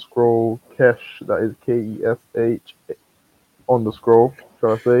 _Kesh. That is KESH _,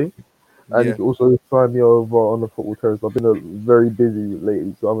 shall I say? And you Yeah, can also find me over on the football terrace. I've been very busy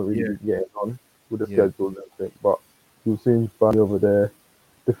lately, so I haven't really yeah, been getting on with the yeah. schedule and everything. But you'll soon find me over there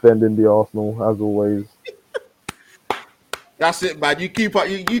defending the Arsenal as always. That's it, man. You keep up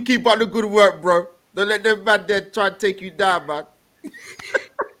the good work, bro. Don't let them man there try and take you down, man.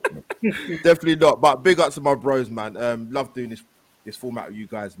 Definitely not. But big up to my bros, man. Love doing this format with you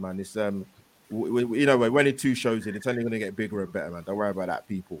guys, man. It's you know, we're only 2 shows in. It's only gonna get bigger and better, man. Don't worry about that,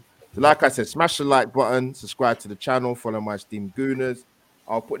 people. So, like I said, smash the like button, subscribe to the channel, follow my Steam Gooners.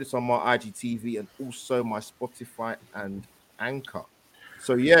 I'll put this on my IGTV and also my Spotify and Anchor.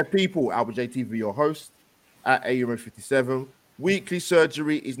 So yeah, people, Albert JTV, your host at AUM57. Weekly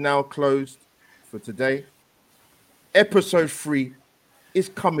surgery is now closed for today. Episode 3 is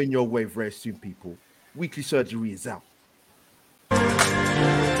coming your way very soon, people. Weekly surgery is out.